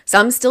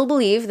 Some still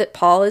believe that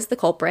Paul is the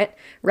culprit,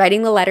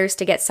 writing the letters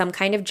to get some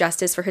kind of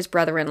justice for his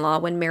brother-in-law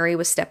when Mary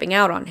was stepping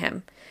out on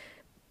him.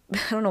 I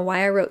don't know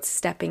why I wrote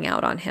stepping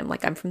out on him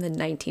like I'm from the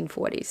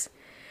 1940s.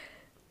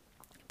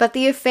 But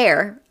the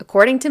affair,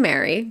 according to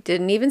Mary,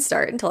 didn't even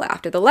start until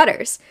after the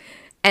letters.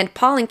 And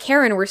Paul and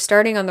Karen were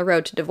starting on the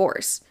road to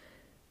divorce.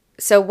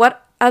 So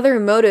what other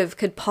motive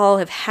could Paul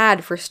have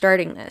had for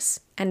starting this?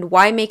 And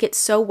why make it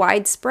so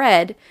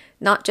widespread,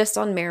 not just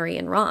on Mary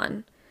and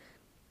Ron?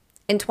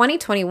 In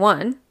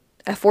 2021,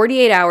 a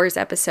 48 Hours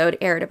episode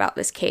aired about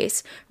this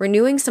case,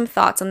 renewing some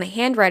thoughts on the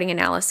handwriting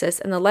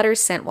analysis and the letters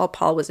sent while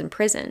Paul was in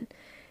prison.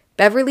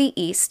 Beverly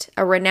East,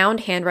 a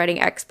renowned handwriting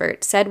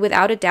expert, said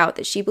without a doubt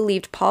that she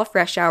believed Paul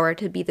Freshour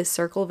to be the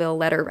Circleville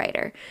letter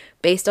writer,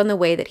 based on the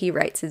way that he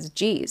writes his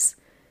G's.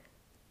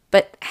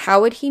 But how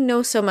would he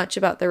know so much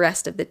about the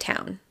rest of the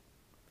town?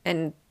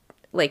 And,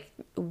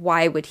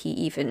 why would he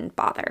even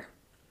bother?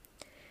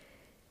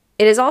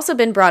 It has also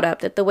been brought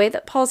up that the way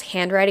that Paul's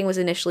handwriting was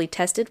initially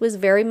tested was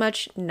very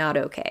much not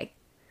okay.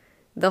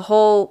 The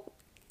whole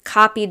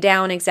copy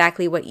down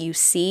exactly what you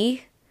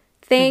see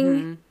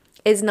thing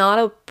is not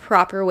a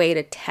proper way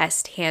to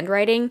test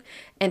handwriting,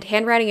 and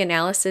handwriting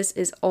analysis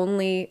is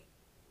only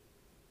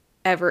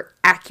ever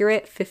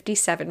accurate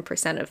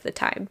 57% of the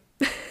time.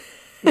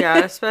 Yeah,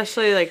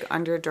 especially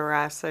under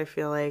duress, I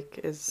feel like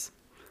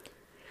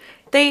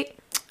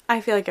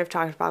I feel like I've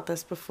talked about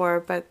this before,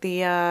 but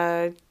the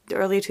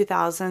early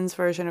 2000s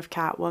version of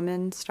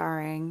Catwoman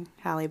starring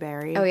Halle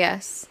Berry. Oh,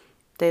 yes.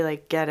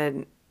 They get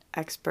an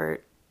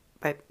expert,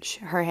 but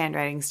her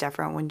handwriting's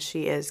different when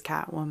she is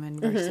Catwoman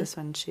versus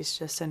when she's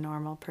just a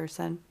normal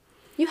person.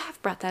 You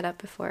have brought that up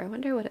before. I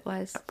wonder what it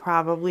was.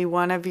 Probably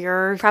one of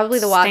your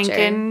The Watcher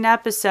stinking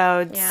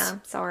episodes. Yeah,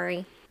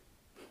 sorry.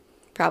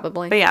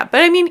 Probably. But yeah,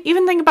 I mean,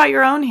 even think about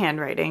your own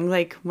handwriting.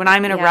 When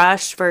I'm in a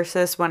rush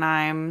versus when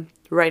I'm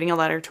writing a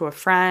letter to a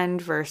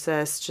friend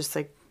versus just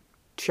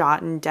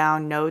jotting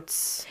down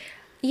notes.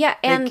 Yeah,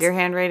 and your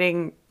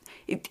handwriting,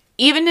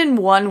 even in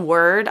one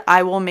word,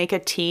 I will make a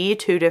T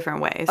 2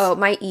 different ways. Oh,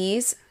 my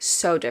E's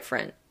so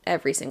different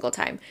every single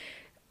time.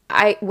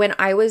 When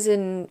I was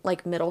in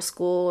middle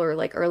school or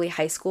early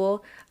high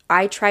school,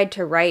 I tried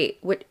to write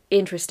what,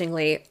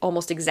 interestingly,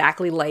 almost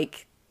exactly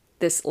like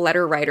this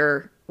letter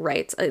writer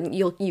writes. And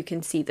you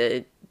can see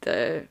the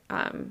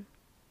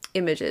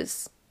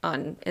images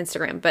on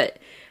Instagram, but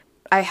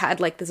I had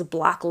this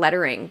block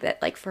lettering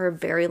that for a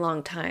very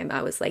long time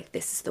I was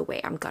this is the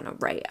way I'm gonna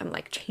write. I'm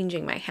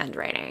changing my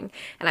handwriting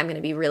and I'm gonna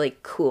be really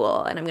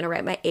cool and I'm gonna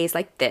write my A's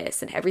like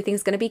this and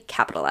everything's gonna be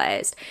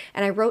capitalized.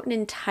 And I wrote an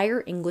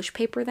entire English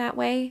paper that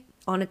way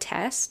on a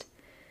test,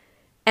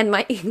 and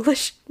my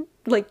English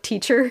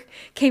teacher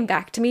came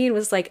back to me and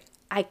was like,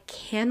 I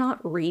cannot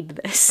read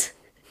this.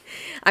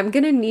 I'm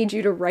gonna need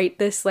you to write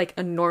this like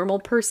a normal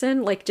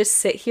person, just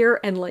sit here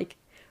and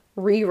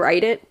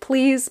rewrite it,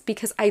 please,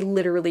 because I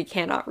literally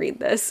cannot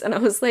read this. And I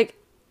was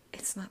like,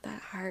 it's not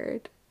that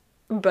hard,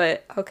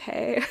 but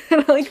okay.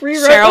 And I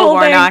rewrote Cheryl the whole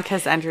Warnock thing.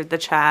 has entered the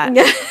chat.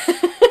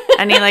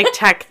 Any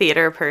tech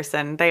theater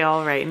person, they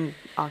all write in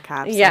all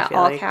caps. Yeah,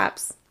 all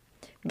caps.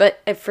 But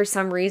for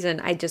some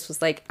reason, I just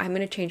was like, I'm going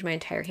to change my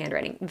entire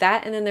handwriting.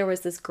 That, and then there was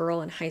this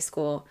girl in high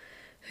school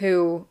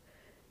who,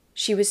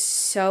 she was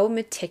so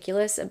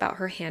meticulous about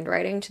her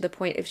handwriting to the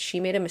point if she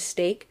made a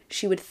mistake,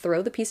 she would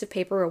throw the piece of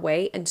paper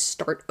away and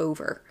start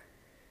over.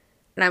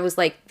 And I was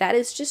like, that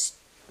is just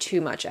too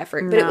much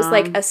effort. But it was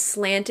a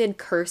slanted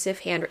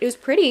cursive handwriting. It was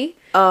pretty,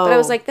 but I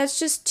was like, that's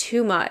just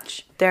too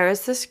much. There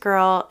is this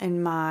girl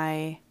in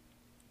my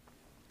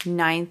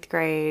 11th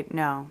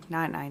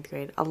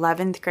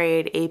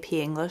grade AP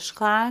English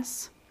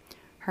class.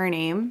 Her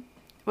name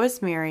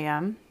was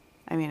Miriam.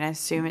 I mean, I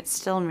assume it's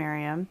still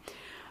Miriam.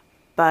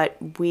 But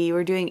we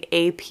were doing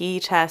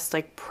AP tests,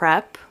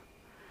 prep.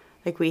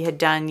 We had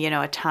done,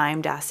 a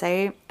timed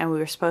essay, and we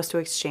were supposed to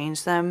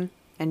exchange them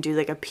and do,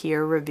 a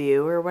peer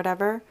review or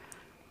whatever.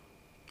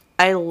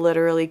 I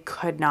literally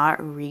could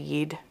not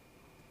read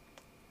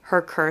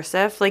her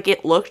cursive.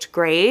 It looked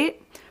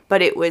great,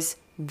 but it was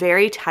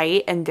very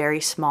tight and very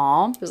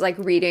small. It was like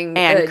reading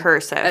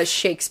cursive. A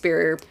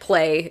Shakespeare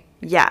play.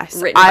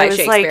 Yes. Written by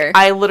Shakespeare.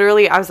 I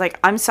was like,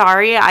 I'm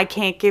sorry, I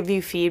can't give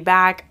you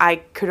feedback. I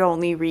could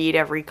only read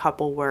every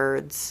couple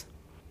words.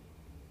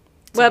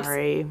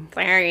 Sorry. Whoops.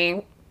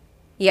 Sorry.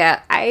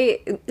 Yeah,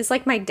 it's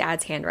like my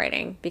dad's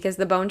handwriting, because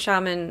the Bone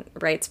Shaman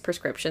writes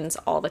prescriptions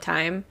all the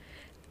time.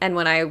 And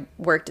when I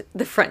worked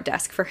the front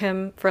desk for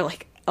him for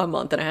a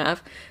month and a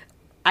half,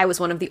 I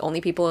was one of the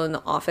only people in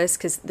the office,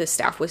 because the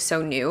staff was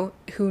so new,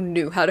 who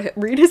knew how to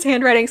read his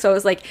handwriting. So I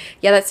was like,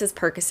 yeah, that's his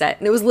Percocet.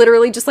 And it was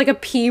literally just a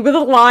P with a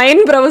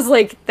line. But I was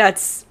like,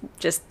 that's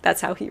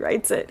how he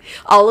writes it.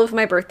 All of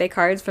my birthday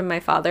cards from my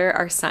father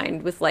are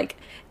signed with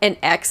an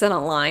X and a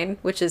line,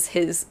 which is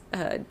his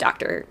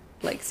doctor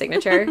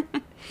signature.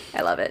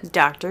 I love it.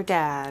 Dr.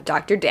 Dad.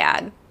 Dr.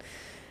 Dad.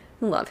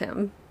 Love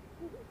him.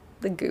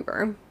 The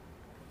goober.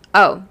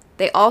 Oh,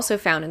 they also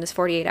found in this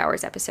 48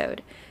 Hours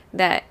episode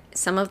that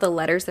some of the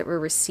letters that were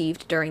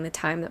received during the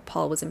time that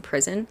Paul was in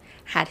prison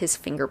had his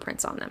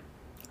fingerprints on them.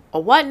 A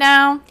what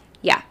now?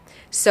 Yeah.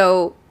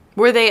 So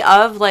were they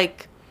of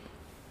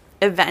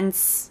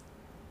events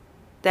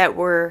that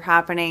were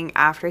happening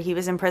after he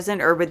was in prison,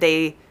 or were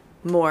they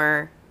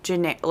more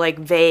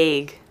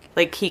vague?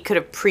 Like, he could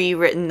have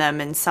pre-written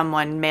them and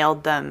someone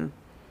mailed them.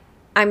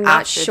 I'm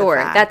not after the sure.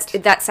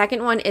 fact. That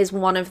second one is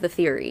one of the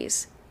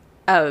theories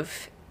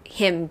of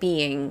him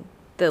being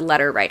the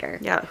letter writer.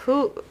 Yeah,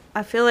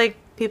 I feel like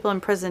people in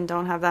prison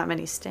don't have that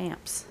many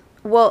stamps.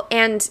 Well,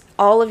 and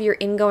all of your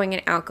ingoing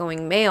and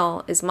outgoing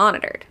mail is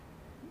monitored.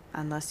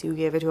 Unless you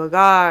give it to a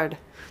guard.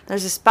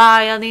 There's a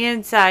spy on the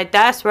inside,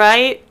 that's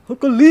right.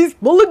 But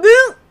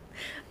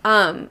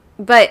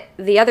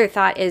the other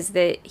thought is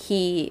that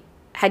he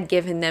had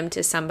given them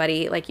to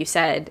somebody, like you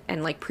said,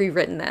 and like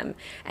pre-written them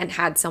and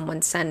had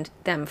someone send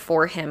them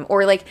for him,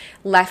 or like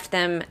left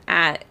them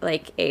at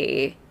like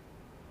I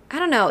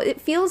don't know, it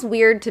feels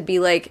weird to be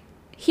like,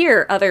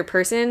 here, other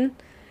person,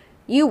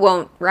 you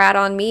won't rat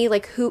on me.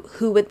 Like,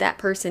 who would that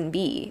person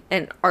be?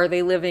 And are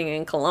they living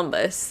in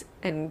Columbus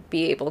and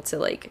be able to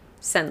like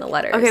send the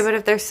letters? Okay, but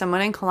if there's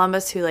someone in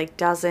Columbus who like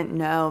doesn't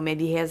know,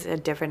 maybe he has a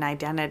different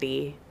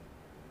identity.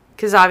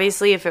 Because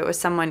obviously, if it was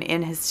someone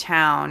in his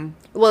town,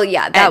 well,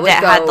 yeah, that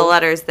had the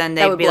letters, then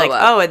they'd be like, up.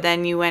 "Oh, and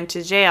then you went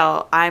to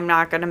jail. I'm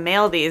not going to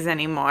mail these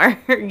anymore.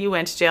 You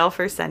went to jail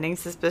for sending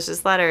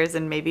suspicious letters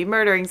and maybe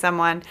murdering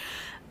someone."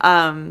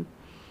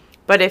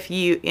 But if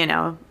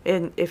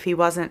if he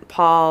wasn't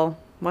Paul,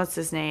 what's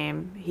his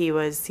name? He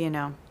was,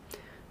 Joe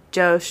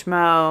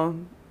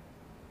Schmo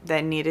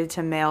that needed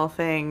to mail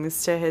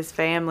things to his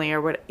family or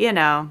what,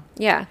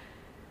 Yeah.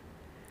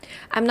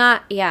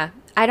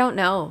 I don't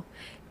know.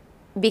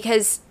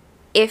 Because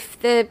if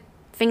the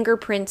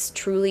fingerprints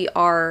truly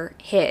are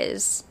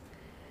his,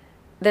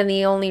 then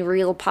the only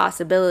real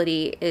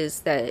possibility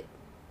is that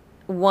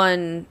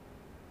one,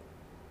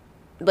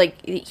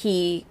 like,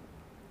 he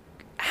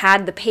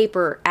had the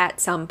paper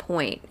at some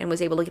point and was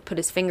able to put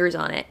his fingers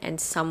on it, and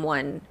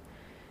someone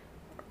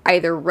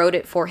either wrote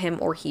it for him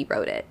or he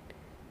wrote it.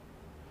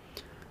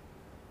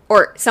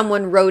 Or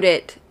someone wrote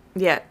it.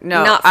 Yeah,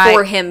 no. Not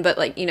for him, but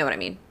like, you know what I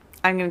mean.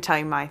 I'm going to tell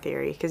you my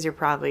theory because you're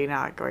probably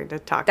not going to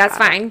talk That's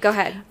about fine. it. Go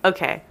ahead.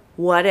 Okay.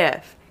 What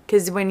if?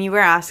 Because when you were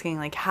asking,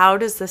 like, how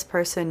does this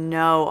person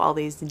know all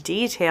these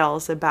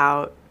details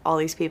about all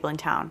these people in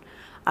town?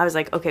 I was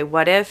like, okay,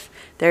 what if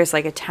there's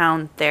like a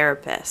town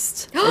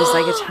therapist? There's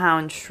like a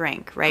town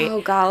shrink, right?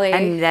 Oh, golly.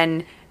 And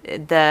then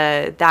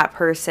that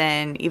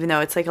person, even though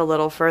it's like a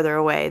little further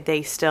away,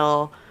 they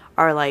still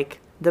are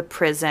like the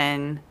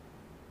prison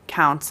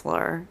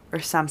counselor or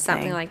something.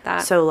 Something like that.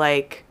 So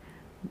like,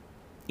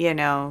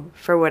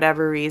 for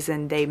whatever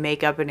reason, they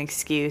make up an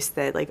excuse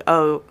that like,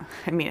 oh,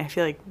 I mean, I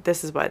feel like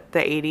this is what, the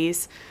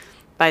 80s?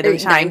 By the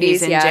time 90s,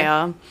 he's in yeah.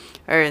 jail,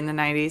 or in the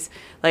 90s.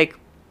 Like,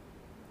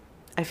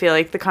 I feel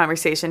like the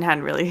conversation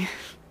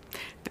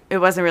it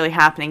wasn't really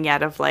happening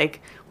yet of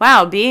like,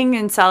 wow, being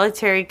in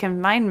solitary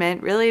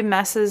confinement really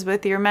messes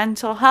with your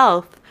mental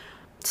health.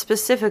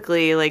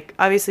 Specifically, like,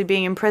 obviously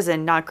being in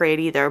prison, not great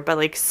either, but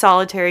like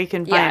solitary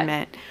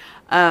confinement.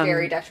 Yeah.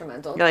 Very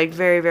detrimental. Like,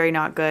 very, very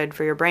not good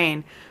for your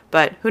brain.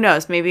 But who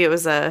knows? Maybe it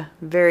was a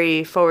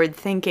very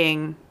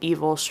forward-thinking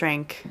evil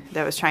shrink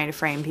that was trying to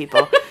frame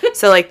people.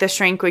 So, like, the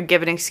shrink would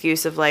give an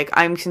excuse of, like,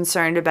 I'm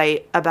concerned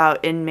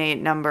about inmate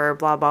number,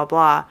 blah, blah,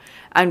 blah,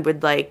 and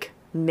would, like,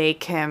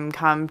 make him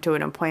come to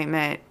an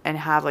appointment and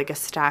have, like, a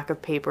stack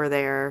of paper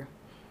there.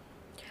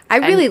 I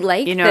really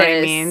like this. You know what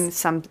I mean?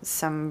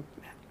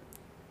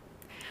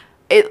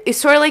 It's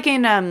sort of like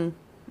in,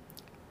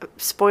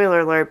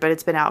 spoiler alert, but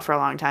it's been out for a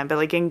long time, but,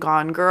 like, in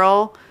Gone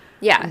Girl.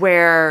 Yeah.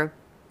 Where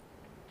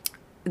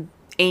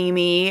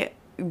Amy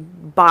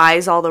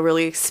buys all the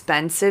really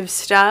expensive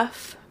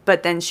stuff,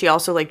 but then she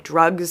also like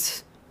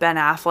drugs Ben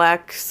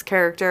Affleck's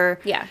character,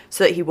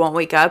 so that he won't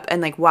wake up.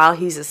 And like while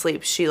he's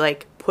asleep, she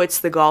like puts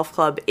the golf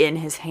club in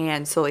his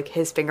hand, so like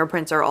his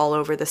fingerprints are all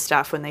over the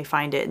stuff when they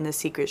find it in the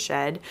secret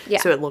shed.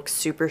 So it looks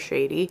super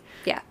shady.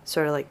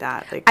 Sort of like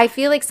that. Like, I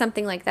feel like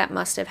something like that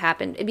must have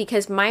happened,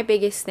 because my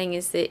biggest thing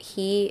is that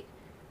he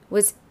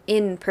was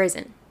in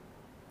prison.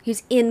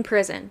 He's in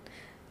prison.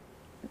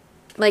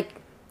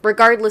 Like,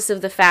 regardless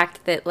of the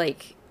fact that,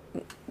 like,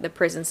 the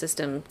prison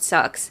system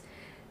sucks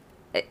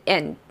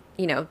and,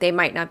 they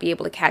might not be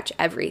able to catch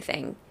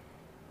everything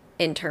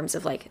in terms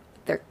of, like,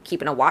 they're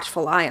keeping a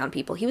watchful eye on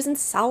people. He was in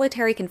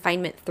solitary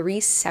confinement 3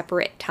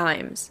 separate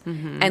times,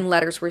 and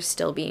letters were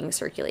still being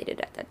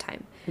circulated at that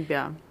time.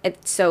 Yeah.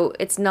 So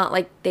it's not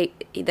like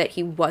that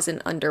he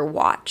wasn't under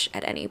watch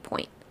at any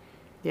point.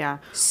 Yeah.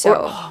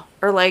 So,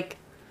 or like,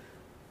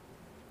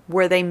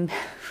 were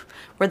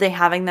they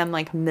having them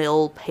like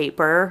mill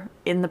paper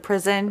in the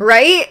prison?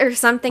 Right? Or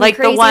something like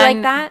crazy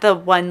like that? The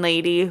one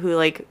lady who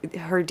like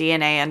her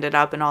DNA ended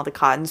up in all the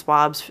cotton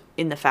swabs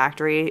in the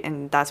factory,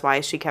 and that's why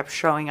she kept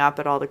showing up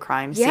at all the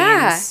crime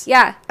scenes.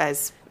 Yeah.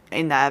 As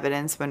in the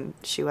evidence when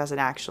she wasn't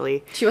ever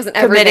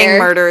committing there.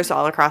 Murders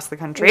all across the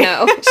country.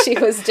 No, she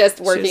was just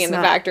working in the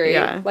factory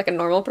like a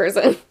normal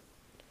person.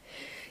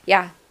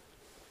 Yeah.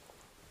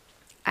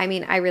 I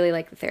mean, I really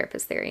like the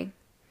therapist theory.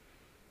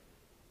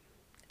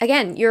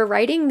 Again, you're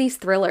writing these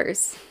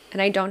thrillers,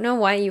 and I don't know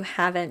why you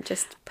haven't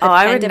just put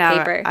pen to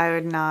paper. I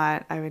would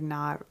not.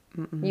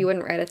 Mm-mm. You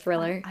wouldn't write a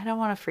thriller? I don't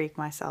want to freak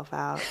myself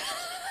out.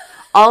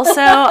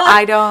 Also,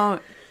 I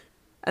don't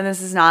And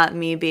this is not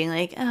me being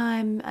like, oh,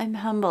 I'm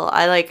humble.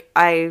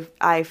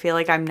 I feel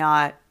like I'm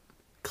not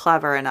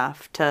clever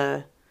enough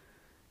to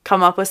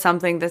come up with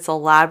something that's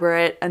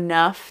elaborate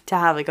enough to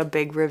have like a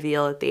big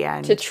reveal at the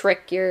end. To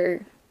trick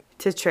your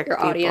people.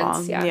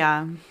 audience, yeah.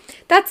 Yeah.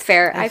 That's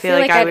fair. I feel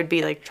like I would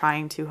be like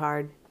trying too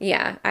hard.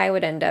 Yeah, I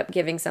would end up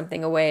giving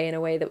something away in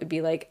a way that would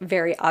be like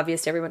very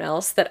obvious to everyone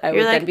else that I You're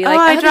would like, then be like,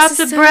 I dropped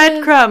a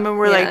breadcrumb. And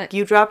we're Yeah. like,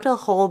 you dropped a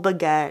whole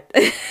baguette.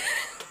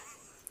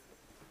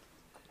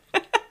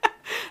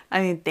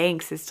 I mean,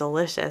 thanks, it's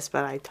delicious,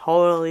 but I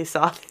totally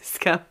saw this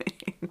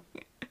coming.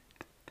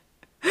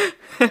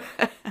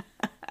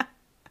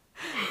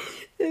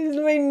 This is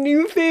my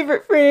new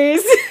favorite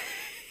phrase.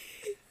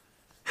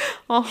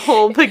 A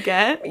whole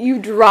baguette? You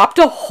dropped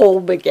a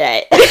whole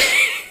baguette.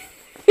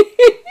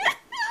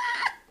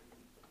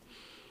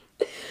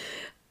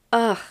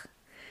 Ugh.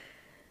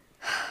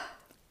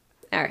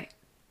 All right.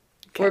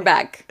 Okay. We're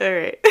back. All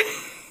right.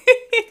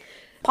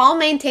 Paul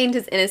maintained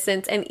his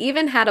innocence and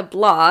even had a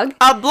blog.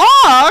 A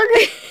blog?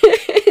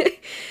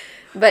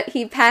 But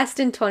he passed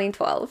in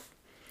 2012.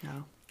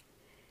 No.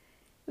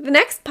 The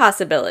next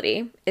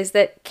possibility is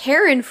that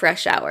Karen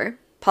Freshour,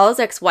 Paul's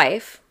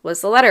ex-wife,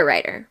 was the letter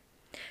writer.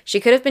 She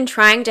could have been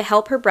trying to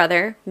help her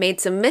brother, made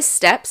some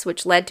missteps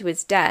which led to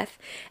his death,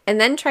 and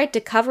then tried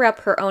to cover up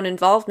her own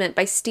involvement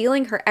by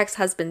stealing her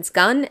ex-husband's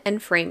gun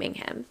and framing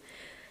him.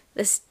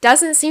 This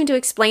doesn't seem to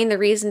explain the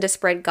reason to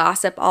spread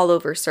gossip all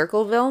over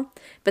Circleville,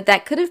 but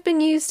that could have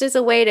been used as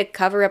a way to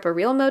cover up a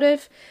real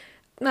motive.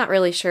 Not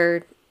really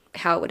sure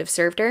how it would have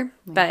served her,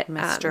 but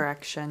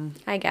misdirection.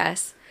 I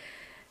guess.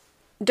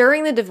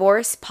 During the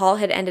divorce, Paul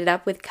had ended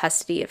up with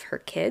custody of her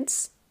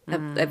kids,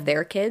 of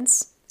their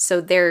kids, so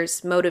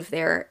there's motive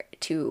there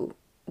to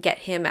get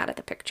him out of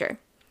the picture.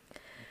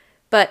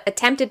 But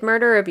attempted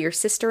murder of your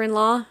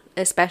sister-in-law,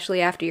 especially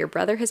after your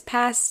brother has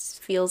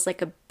passed, feels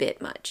like a bit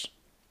much.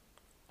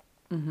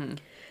 Mm-hmm.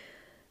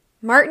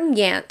 Martin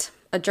Yant,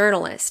 a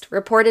journalist,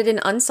 reported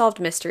in Unsolved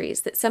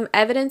Mysteries that some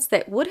evidence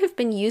that would have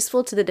been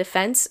useful to the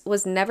defense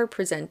was never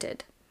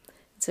presented.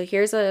 So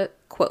here's a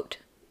quote,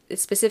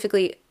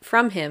 specifically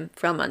from him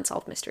from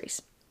Unsolved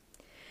Mysteries.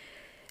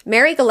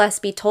 Mary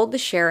Gillespie told the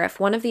sheriff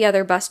one of the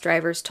other bus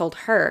drivers told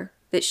her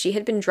that she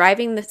had been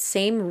driving the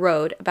same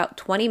road about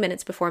 20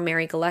 minutes before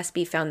Mary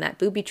Gillespie found that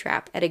booby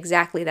trap at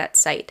exactly that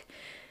site.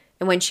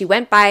 And when she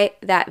went by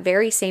that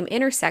very same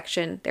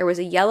intersection, there was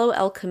a yellow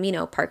El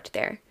Camino parked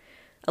there.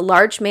 A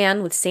large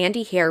man with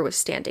sandy hair was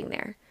standing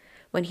there.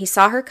 When he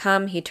saw her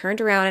come, he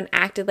turned around and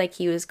acted like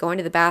he was going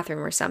to the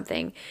bathroom or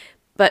something,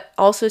 but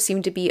also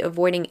seemed to be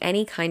avoiding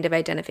any kind of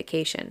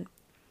identification.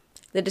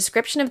 The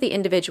description of the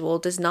individual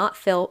does not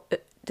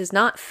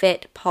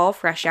fit Paul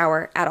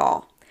Freshour at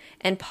all,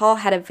 and Paul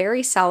had a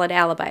very solid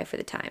alibi for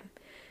the time.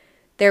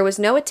 There was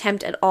no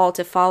attempt at all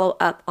to follow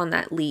up on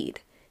that lead.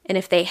 And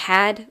if they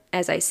had,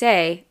 as I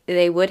say,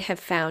 they would have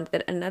found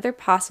that another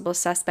possible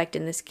suspect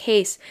in this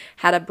case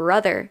had a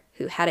brother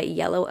who had a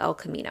yellow El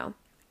Camino.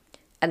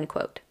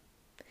 Unquote.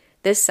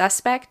 This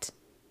suspect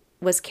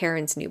was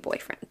Karen's new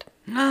boyfriend.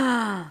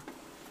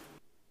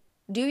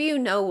 Do you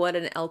know what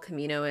an El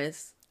Camino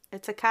is?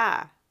 It's a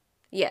car.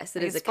 Yes,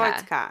 it is a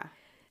sports car.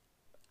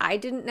 I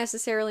didn't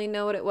necessarily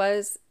know what it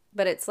was,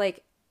 but it's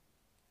like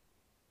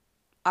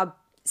a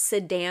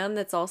sedan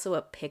that's also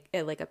a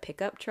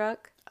pickup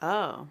truck.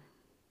 Oh.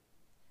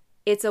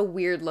 It's a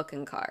weird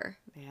looking car.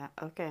 Yeah,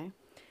 okay.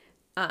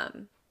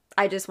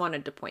 I just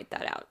wanted to point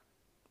that out.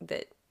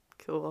 That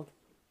cool.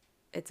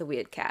 It's a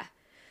weird car.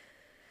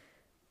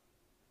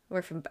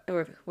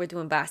 We're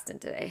doing Boston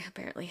today,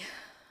 apparently.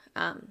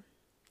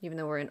 Even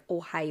though we're in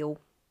Ohio.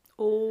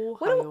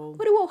 Ohio.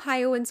 What do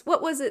Ohioans,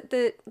 what was it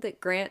that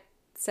Grant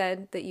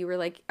said that you were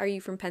like, are you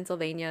from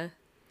Pennsylvania?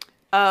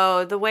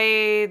 Oh, the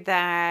way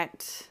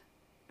that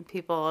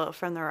people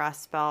from the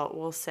Rust Belt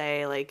will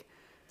say like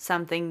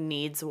something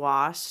needs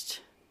washed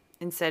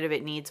instead of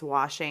it needs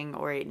washing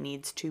or it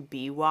needs to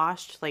be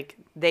washed. Like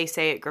they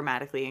say it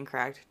grammatically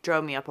incorrect.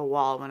 Drove me up a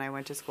wall when I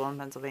went to school in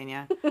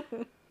Pennsylvania.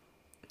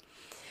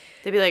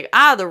 They'd be like,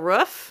 the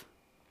roof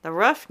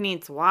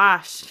needs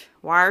washed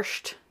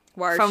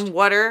from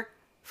water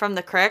from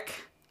the creek.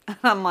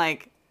 I'm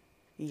like,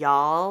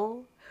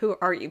 y'all, who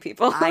are you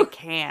people? I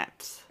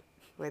can't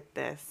with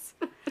this.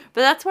 But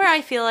that's where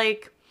I feel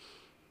like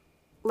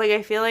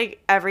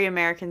every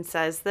American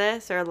says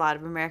this, or a lot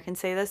of Americans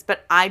say this,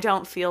 but I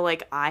don't feel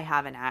like I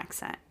have an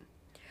accent.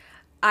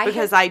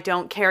 I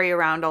don't carry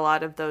around a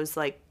lot of those,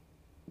 like,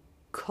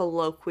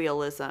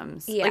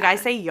 colloquialisms. Yeah. Like, I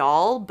say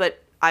y'all,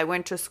 but I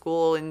went to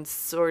school in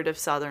sort of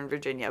Southern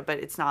Virginia, but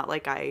it's not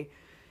like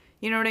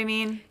you know what I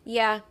mean?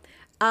 Yeah.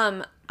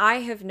 I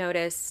have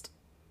noticed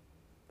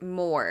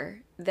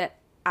more that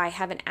I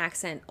have an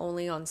accent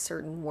only on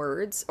certain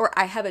words, or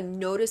I have a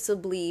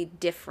noticeably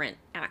different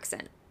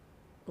accent.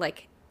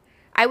 Like,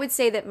 I would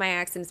say that my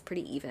accent is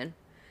pretty even,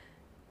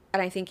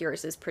 and I think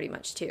yours is pretty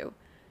much too.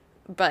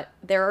 But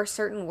there are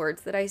certain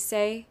words that I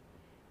say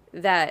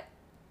that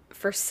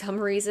for some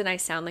reason I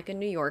sound like a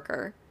New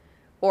Yorker,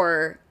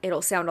 or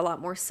it'll sound a lot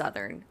more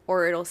Southern,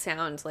 or it'll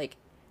sound like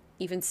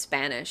even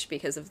Spanish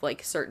because of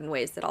like certain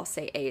ways that I'll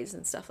say A's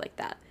and stuff like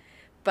that.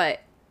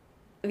 But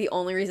the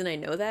only reason I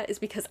know that is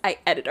because I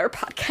edit our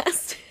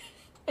podcast.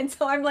 And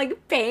so I'm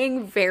like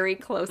paying very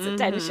close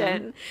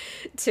attention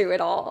to it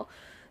all.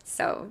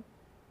 So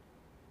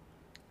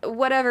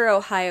whatever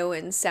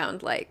Ohioans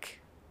sound like.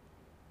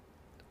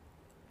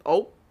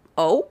 Oh.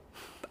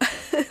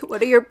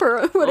 What are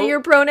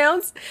your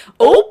pronouns?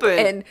 Open.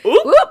 And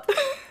whoop.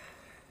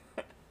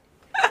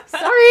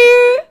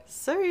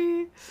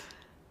 Sorry.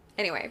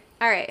 Anyway,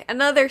 all right.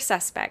 Another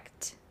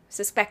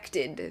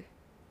suspected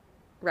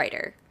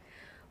writer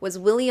was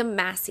William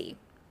Massey,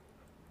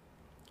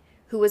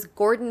 who was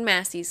Gordon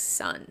Massey's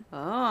son.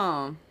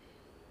 Oh.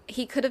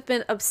 He could have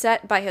been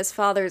upset by his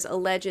father's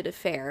alleged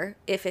affair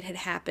if it had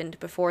happened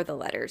before the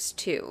letters,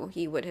 too.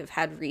 He would have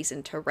had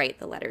reason to write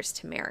the letters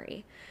to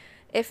Mary.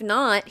 If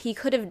not, he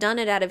could have done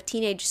it out of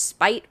teenage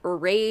spite or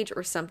rage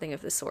or something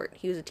of the sort.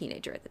 He was a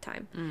teenager at the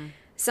time.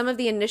 Some of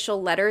the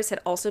initial letters had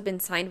also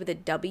been signed with a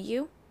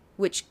W,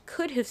 which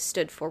could have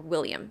stood for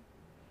William.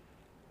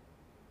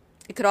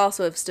 It could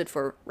also have stood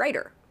for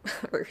writer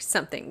or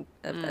something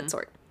of that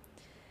sort.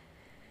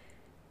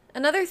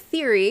 Another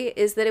theory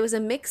is that it was a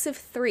mix of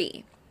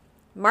three.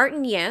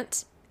 Martin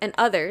Yant and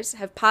others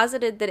have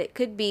posited that it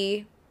could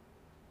be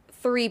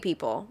three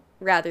people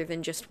rather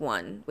than just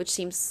one, which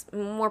seems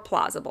more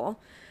plausible,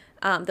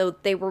 though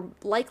they were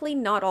likely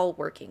not all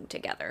working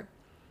together.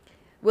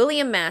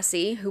 William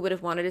Massey, who would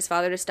have wanted his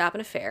father to stop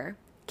an affair.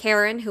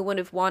 Karen, who would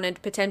have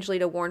wanted potentially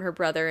to warn her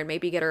brother and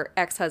maybe get her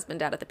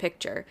ex-husband out of the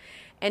picture.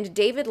 And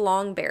David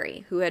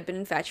Longberry, who had been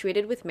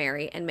infatuated with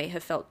Mary and may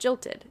have felt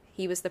jilted.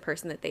 He was the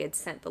person that they had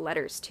sent the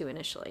letters to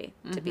initially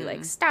to be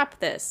like, stop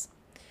this.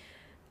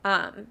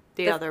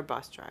 The other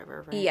bus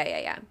driver, right?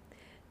 Yeah.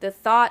 The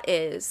thought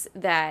is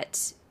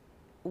that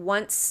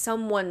once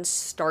someone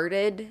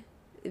started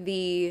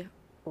the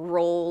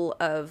roll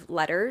of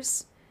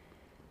letters,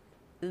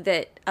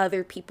 that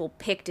other people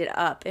picked it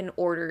up in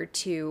order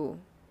to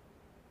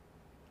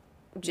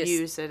just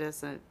use it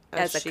as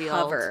a shield.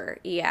 Cover.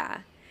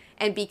 Yeah.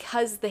 And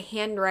because the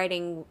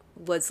handwriting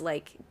was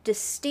like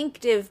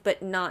distinctive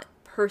but not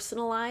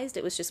personalized,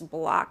 it was just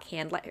block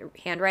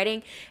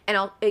handwriting.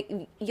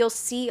 And you'll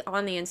see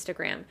on the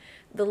Instagram,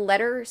 the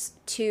letters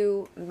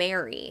to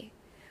Mary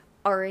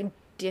are a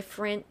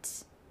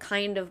different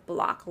kind of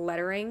block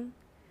lettering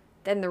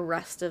than the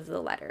rest of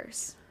the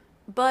letters.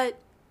 But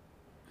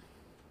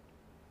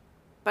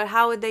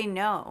how would they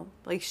know?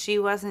 Like, she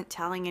wasn't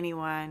telling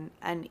anyone,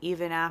 and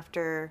even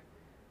after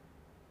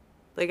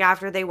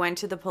they went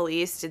to the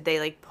police, did they,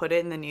 like, put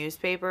it in the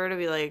newspaper to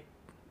be like,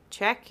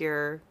 check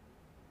your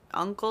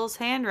uncle's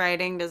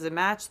handwriting, does it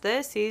match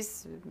this?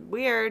 He's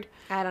weird.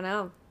 I don't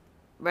know.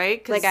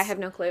 Right? Like, I have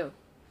no clue.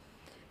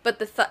 But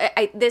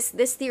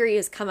this theory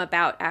has come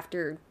about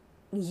after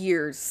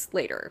years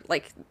later.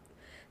 Like,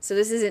 so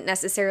this isn't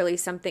necessarily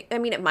something, I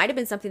mean, it might have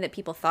been something that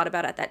people thought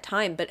about at that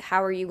time, but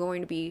how are you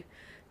going to be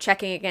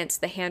checking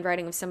against the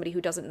handwriting of somebody who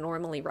doesn't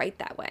normally write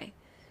that way?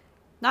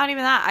 Not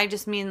even that. I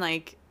just mean,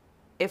 like,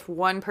 if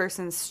one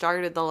person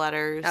started the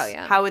letters,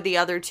 how would the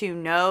other two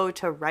know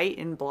to write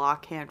in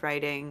block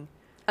handwriting?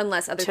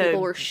 Unless other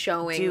people were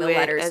showing the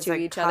letters to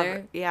each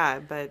other. Yeah,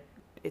 but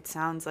it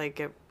sounds like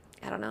it...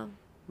 I don't know.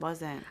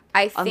 Wasn't.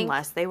 I think,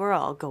 unless they were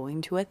all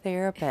going to a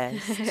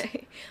therapist.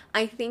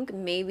 I think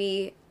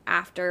maybe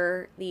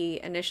after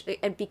the initial...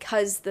 And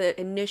because the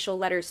initial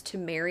letters to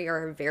Mary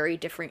are a very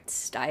different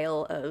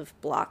style of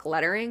block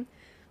lettering,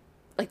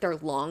 like they're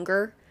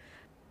longer,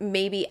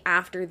 maybe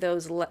after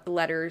those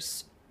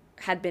letters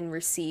had been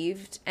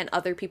received and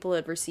other people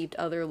had received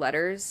other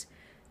letters,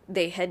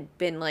 they had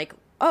been like,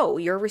 oh,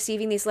 you're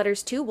receiving these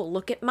letters too? Well,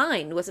 look at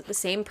mine. Was it the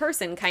same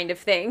person kind of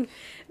thing?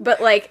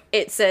 But, like,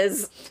 it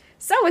says,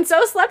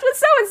 so-and-so slept with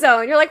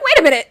so-and-so. And you're like, wait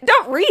a minute,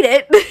 don't read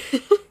it.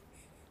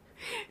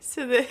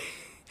 So the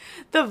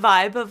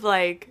vibe of,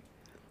 like,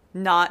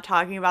 not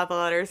talking about the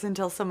letters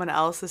until someone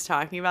else is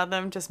talking about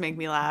them just make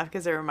me laugh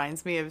because it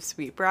reminds me of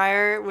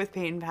Sweetbriar with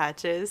Pain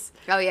Patches.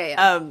 Oh,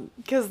 yeah.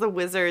 Because the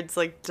wizards,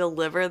 like,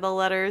 deliver the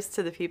letters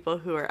to the people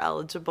who are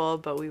eligible,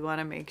 but we want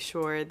to make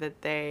sure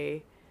that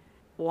they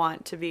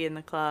want to be in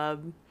the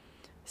club.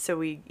 So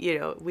we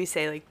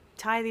say, like,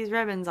 tie these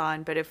ribbons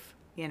on, but if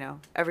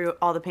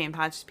all the Pain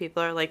Patches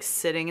people are, like,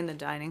 sitting in the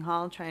dining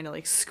hall trying to,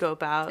 like,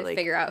 scope out, like,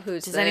 figure out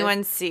who's does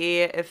anyone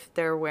see if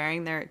they're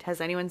wearing has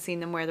anyone seen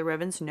them wear the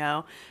ribbons?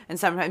 No. And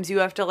sometimes you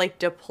have to, like,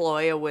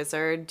 deploy a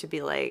wizard to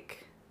be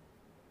like,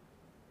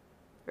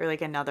 or,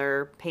 like,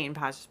 another Pain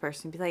Patches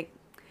person to be like,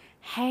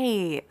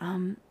 hey,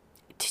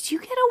 did you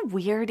get a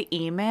weird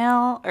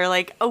email or,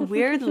 like, a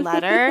weird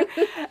letter?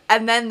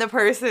 And then the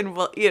person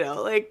will,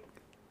 like,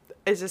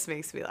 it just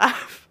makes me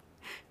laugh.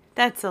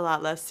 That's a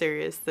lot less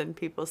serious than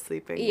people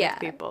sleeping with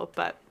people,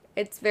 but...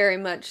 It's very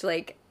much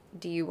like,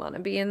 do you want to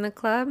be in the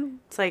club?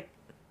 It's like,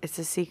 it's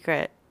a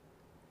secret.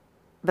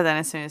 But then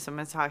as soon as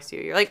someone talks to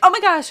you, you're like, oh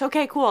my gosh,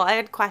 okay, cool, I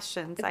had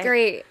questions.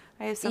 Great.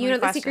 I have so many questions. You know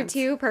the secret questions.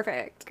 too?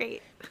 Perfect.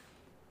 Great.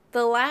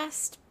 The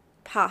last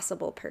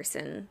possible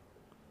person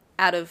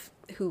out of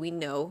who we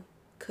know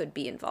could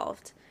be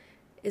involved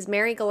is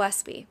Mary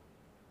Gillespie.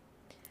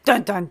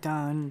 Dun, dun,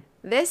 dun.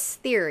 This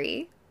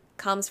theory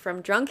comes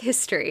from Drunk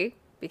History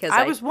because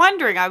I was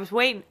wondering. I was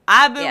waiting.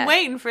 I've been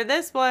waiting for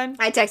this one.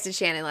 I texted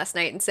Shannon last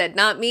night and said,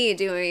 not me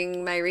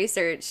doing my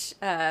research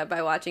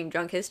by watching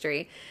Drunk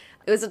History.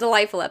 It was a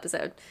delightful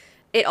episode.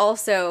 It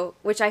also,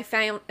 which I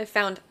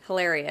found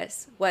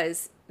hilarious,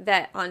 was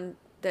that on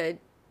the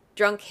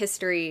Drunk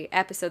History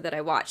episode that I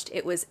watched,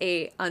 it was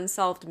a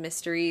Unsolved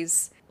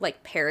Mysteries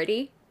like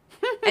parody.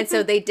 And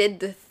so they did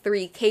the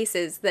 3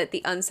 cases that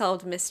the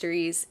Unsolved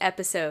Mysteries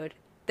episode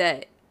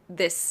that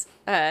this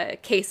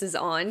case is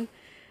on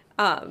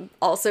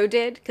also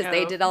did, because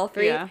they did all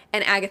 3. Yeah.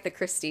 And Agatha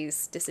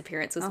Christie's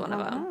disappearance was one of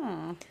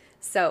them.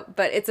 So,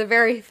 but it's a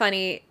very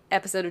funny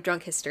episode of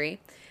Drunk History.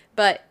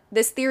 But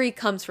this theory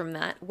comes from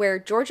that, where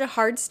Georgia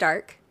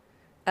Hardstark,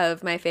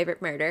 of My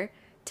Favorite Murder,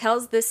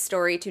 tells this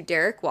story to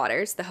Derek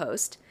Waters, the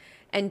host.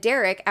 And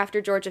Derek,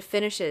 after Georgia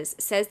finishes,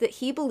 says that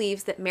he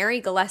believes that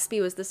Mary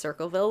Gillespie was the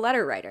Circleville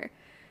letter writer.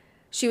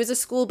 She was a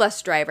school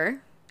bus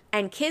driver,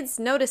 and kids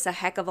notice a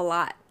heck of a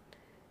lot.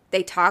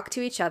 They talk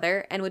to each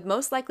other and would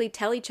most likely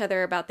tell each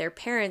other about their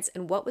parents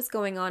and what was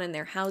going on in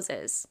their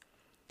houses.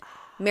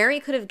 Mary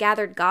could have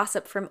gathered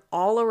gossip from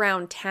all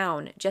around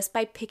town just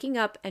by picking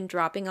up and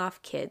dropping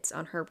off kids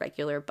on her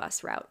regular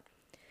bus route.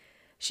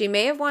 She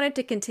may have wanted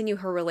to continue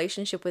her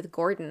relationship with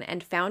Gordon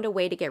and found a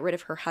way to get rid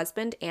of her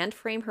husband and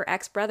frame her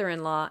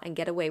ex-brother-in-law and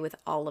get away with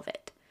all of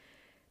it.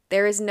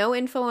 There is no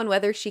info on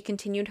whether she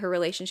continued her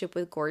relationship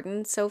with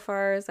Gordon so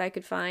far as I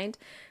could find,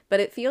 but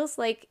it feels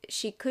like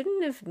she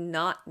couldn't have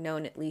not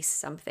known at least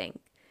something.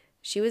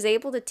 She was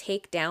able to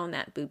take down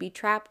that booby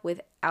trap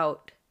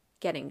without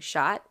getting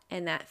shot,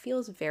 and that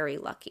feels very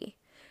lucky.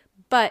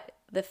 But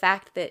the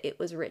fact that it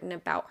was written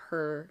about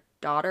her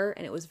daughter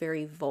and it was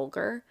very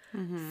vulgar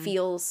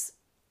feels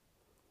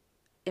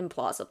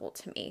implausible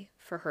to me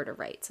for her to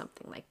write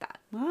something like that.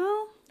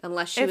 Well,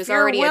 unless she was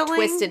already a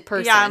twisted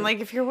person. Yeah, I'm like,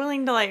 if you're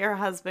willing to let your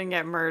husband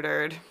get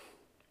murdered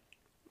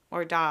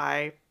or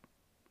die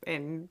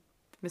in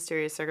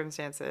mysterious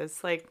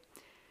circumstances, like,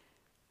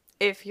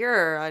 if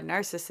you're a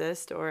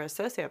narcissist or a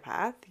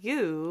sociopath,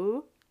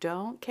 you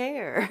don't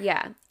care.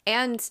 Yeah,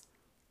 and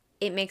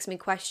it makes me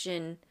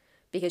question,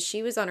 because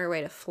she was on her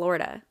way to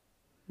Florida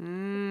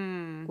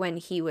when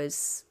he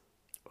was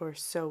or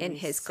so in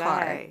his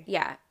car.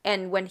 Yeah,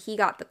 and when he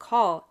got the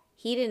call,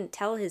 he didn't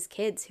tell his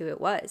kids who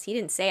it was. He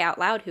didn't say out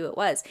loud who it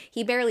was.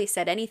 He barely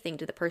said anything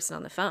to the person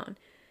on the phone.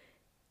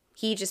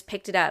 He just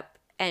picked it up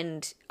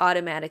and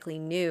automatically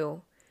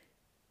knew,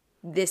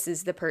 this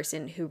is the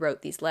person who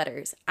wrote these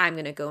letters. I'm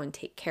going to go and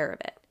take care of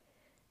it.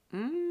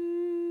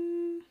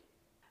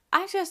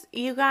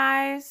 You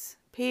guys,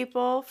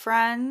 people,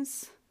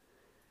 friends,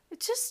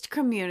 just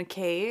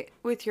communicate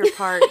with your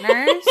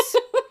partners.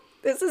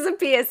 This is a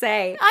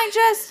PSA.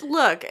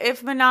 Look,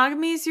 if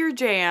monogamy is your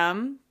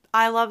jam,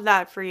 I love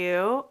that for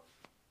you.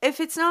 If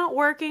it's not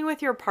working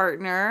with your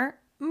partner,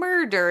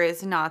 murder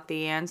is not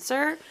the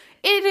answer.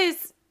 It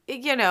is,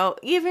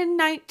 even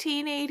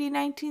 1980,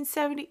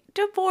 1970,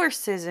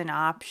 divorce is an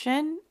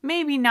option.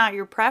 Maybe not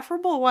your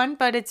preferable one,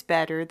 but it's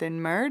better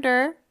than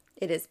murder.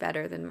 It is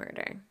better than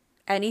murder.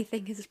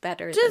 Anything is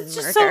better than murder.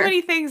 Just so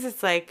many things.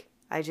 It's like,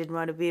 I didn't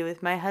want to be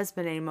with my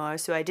husband anymore,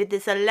 so I did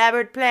this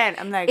elaborate plan.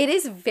 I'm like, it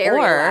is very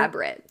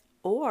elaborate.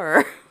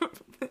 Or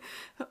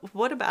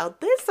what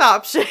about this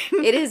option?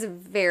 It is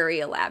very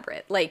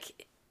elaborate.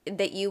 Like,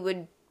 that you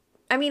would,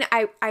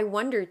 I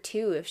wonder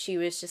too if she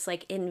was just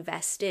like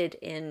invested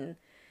in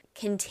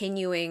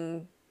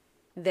continuing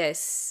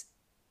this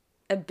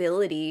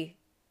ability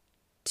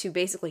to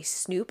basically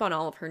snoop on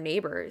all of her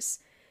neighbors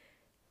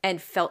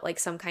and felt like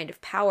some kind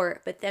of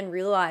power, but then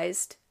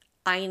realized,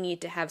 I need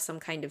to have some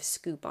kind of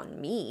scoop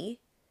on me.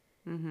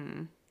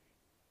 Mm-hmm.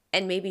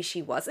 And maybe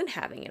she wasn't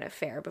having an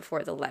affair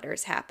before the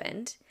letters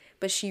happened,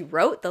 but she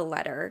wrote the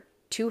letter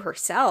to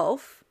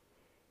herself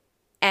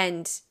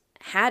and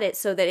had it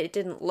so that it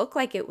didn't look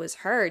like it was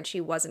her and she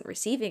wasn't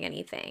receiving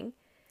anything.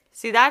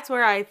 See, that's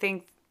where I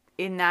think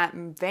in that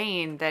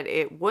vein that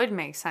it would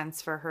make sense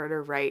for her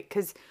to write,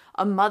 because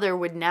a mother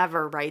would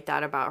never write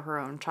that about her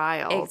own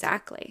child.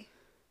 Exactly.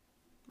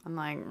 I'm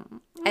like...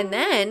 And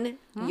then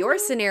your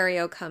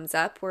scenario comes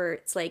up where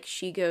it's like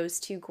she goes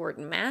to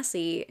Gordon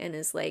Massey and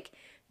is like,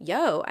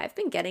 yo, I've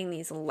been getting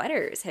these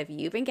letters. Have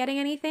you been getting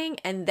anything?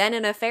 And then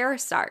an affair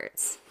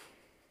starts.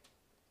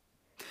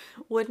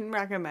 Wouldn't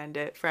recommend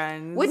it,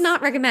 friends. Would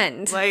not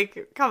recommend.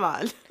 Like, come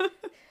on.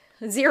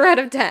 0 out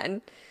of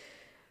 10.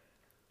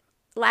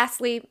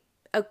 Lastly,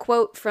 a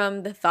quote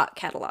from the Thought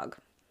Catalog.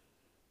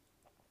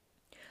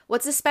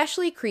 What's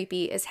especially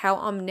creepy is how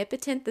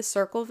omnipotent the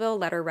Circleville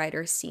letter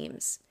writer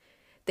seems.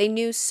 They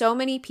knew so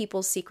many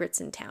people's secrets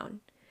in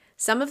town.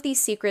 Some of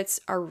these secrets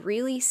are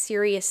really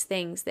serious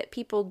things that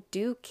people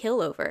do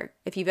kill over,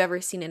 if you've ever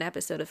seen an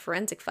episode of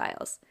Forensic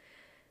Files.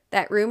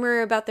 That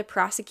rumor about the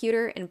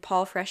prosecutor in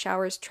Paul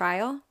Freshour's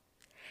trial?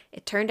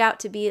 It turned out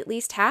to be at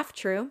least half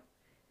true.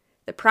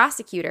 The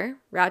prosecutor,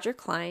 Roger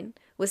Klein,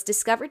 was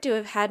discovered to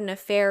have had an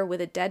affair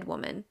with a dead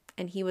woman,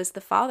 and he was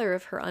the father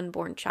of her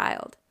unborn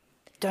child.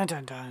 Dun,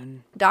 dun,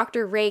 dun.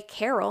 Dr. Ray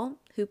Carroll,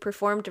 who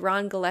performed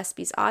Ron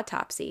Gillespie's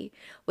autopsy,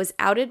 was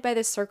outed by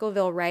the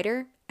Circleville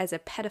writer as a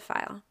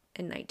pedophile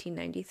in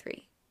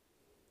 1993.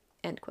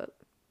 End quote.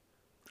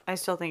 I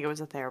still think it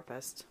was a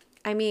therapist.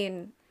 I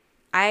mean,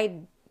 I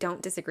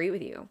don't disagree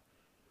with you.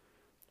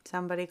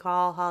 Somebody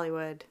call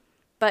Hollywood.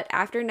 But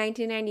after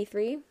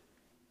 1993,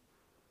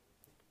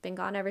 been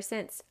gone ever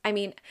since. I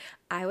mean,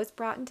 I was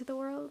brought into the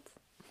world,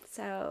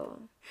 so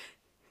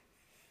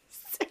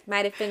it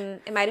might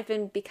have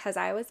been because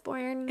I was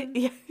born.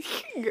 Yeah.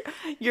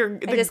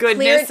 The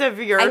goodness of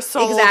your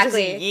soul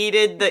exactly. just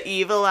yeeted the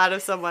evil out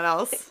of someone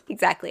else.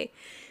 Exactly.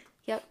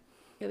 Yep.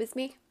 It was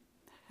me.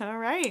 All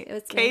right. It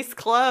was Case me.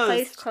 closed.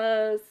 Case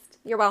closed.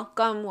 You're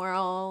welcome,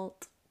 world.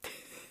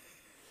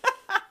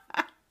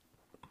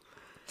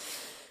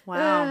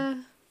 Wow.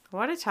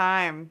 What a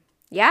time.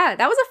 Yeah,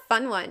 that was a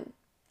fun one.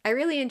 I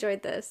really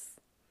enjoyed this.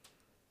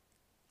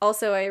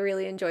 Also, I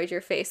really enjoyed your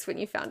face when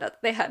you found out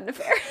that they had an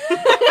affair.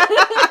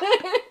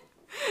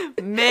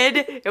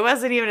 It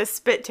wasn't even a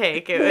spit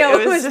take. It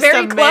was just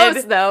very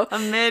close, though.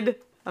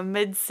 A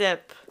mid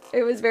sip.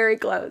 It was very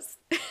close.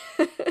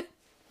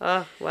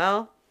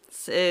 Well,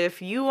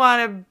 if you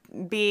want to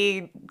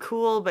be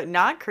cool but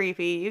not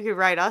creepy, you could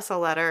write us a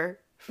letter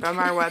from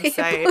our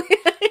website.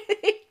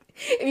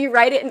 If you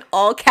write it in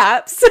all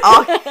caps.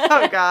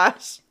 Oh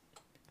gosh.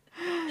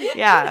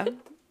 Yeah.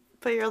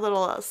 Put your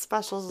little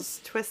special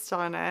twist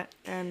on it.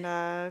 And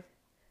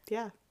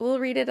yeah. We'll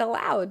read it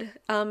aloud.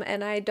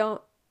 And I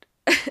don't...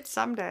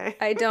 Someday.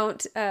 I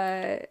don't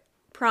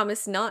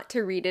promise not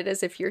to read it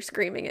as if you're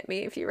screaming at me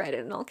if you write it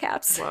in all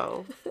caps.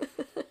 Whoa.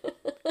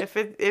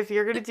 If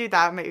you're going to do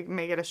that,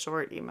 make it a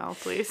short email,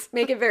 please.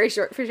 Make it very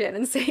short for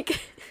Shannon's sake.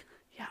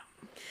 Yeah.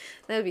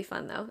 That would be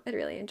fun, though. I'd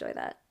really enjoy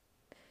that.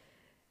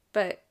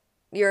 But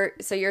your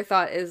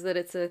thought is that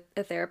it's a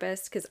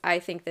therapist? Because I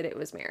think that it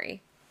was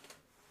Mary.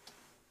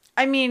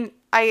 I mean,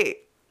 I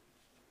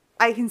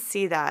can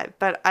see that,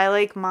 but I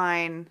like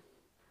mine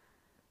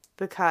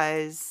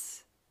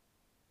because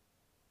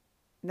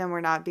then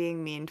we're not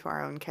being mean to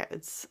our own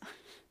kids.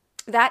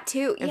 That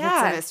too, if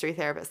yeah. it's a mystery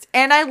therapist.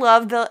 And I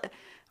love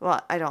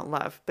I don't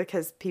love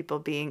because people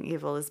being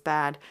evil is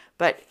bad,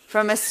 but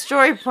from a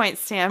story point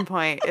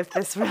standpoint, if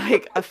this were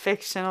like a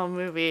fictional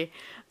movie,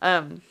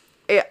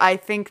 I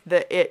think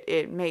that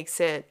it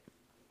makes it,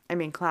 I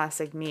mean,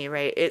 classic me,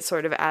 right? It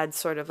sort of adds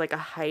sort of like a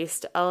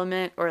heist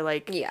element or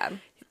like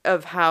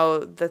of how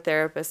the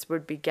therapist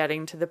would be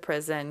getting to the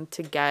prison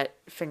to get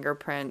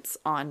fingerprints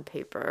on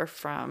paper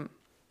from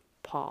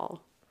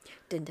Paul.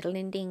 Ding,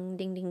 ding, ding,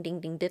 ding, ding, ding,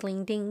 ding,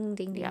 ding, ding,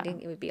 ding, Yeah.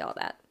 ding. It would be all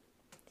that.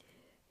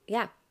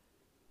 Yeah.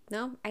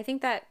 No, I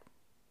think that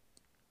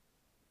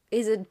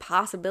is a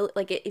possibility.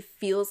 Like, it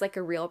feels like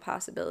a real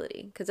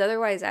possibility. Because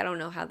otherwise, I don't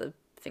know how the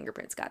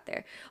fingerprints got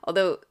there.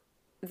 Although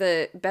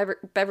the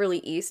Beverly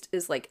East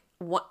is like,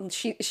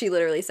 she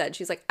literally said,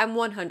 she's like, I'm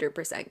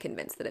 100%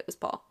 convinced that it was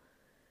Paul.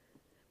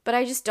 But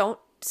I just don't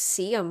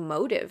see a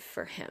motive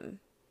for him.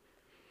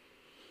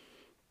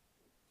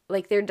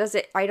 Like,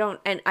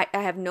 I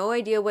have no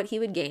idea what he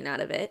would gain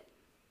out of it.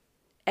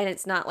 And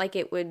it's not like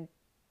it would,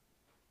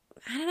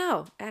 I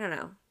don't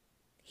know.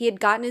 He had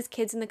gotten his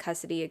kids in the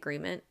custody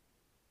agreement.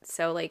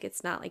 So, like,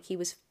 it's not like he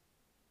was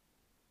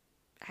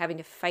having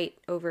to fight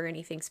over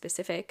anything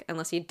specific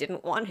unless he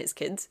didn't want his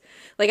kids.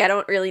 Like, I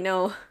don't really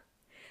know.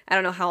 I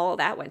don't know how all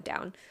that went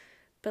down.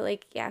 But,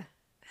 like, yeah,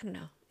 I don't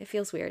know. It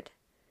feels weird.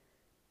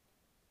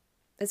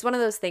 It's one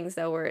of those things,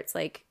 though, where it's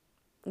like,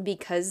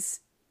 because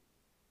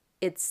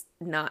it's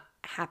not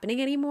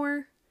happening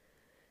anymore,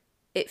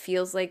 it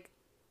feels like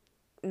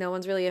no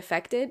one's really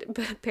affected,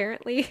 but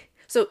apparently...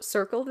 So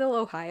Circleville,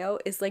 Ohio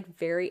is like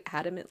very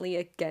adamantly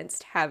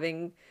against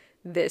having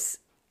this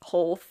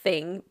whole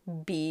thing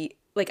be...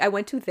 Like, I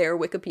went to their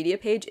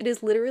Wikipedia page. It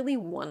is literally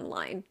one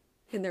line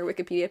in their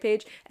Wikipedia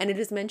page, and it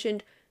is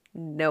mentioned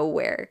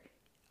nowhere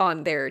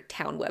on their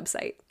town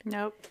website.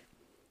 Nope.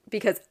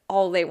 Because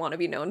all they want to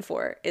be known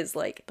for is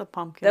like the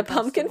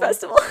pumpkin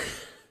festival.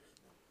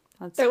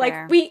 That's They're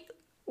fair. like,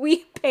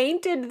 we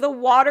painted the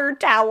water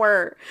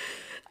tower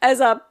as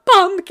a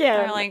pumpkin.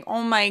 They're like,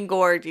 oh my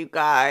god, you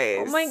guys.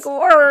 Oh my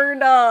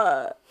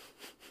god.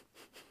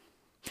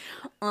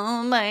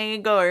 Oh my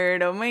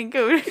god. Oh my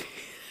god.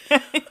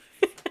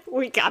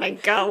 We gotta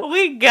go.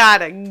 We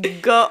gotta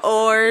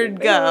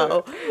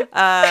go.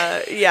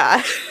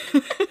 Yeah.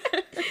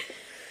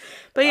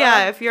 But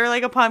yeah, if you're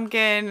like a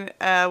pumpkin,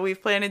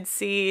 we've planted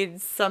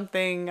seeds,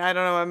 something, I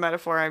don't know what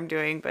metaphor I'm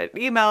doing, but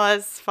email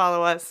us,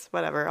 follow us,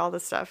 whatever, all the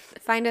stuff.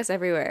 Find us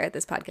everywhere at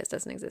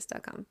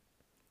thispodcastdoesn't.exist.com.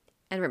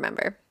 And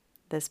remember,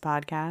 this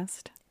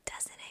podcast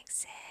doesn't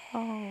exist.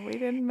 Oh, we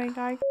didn't make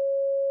eye.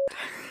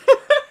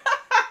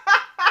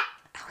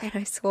 Oh, and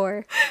I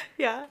swore.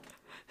 Yeah.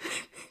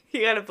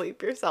 You gotta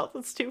bleep yourself.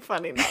 It's too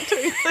funny not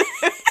to.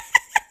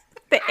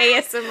 The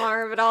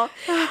ASMR of it all.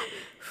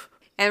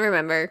 And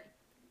remember,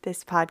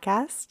 this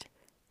podcast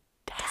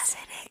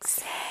doesn't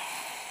exist.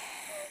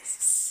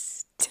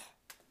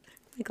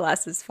 My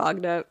glasses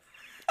fogged up.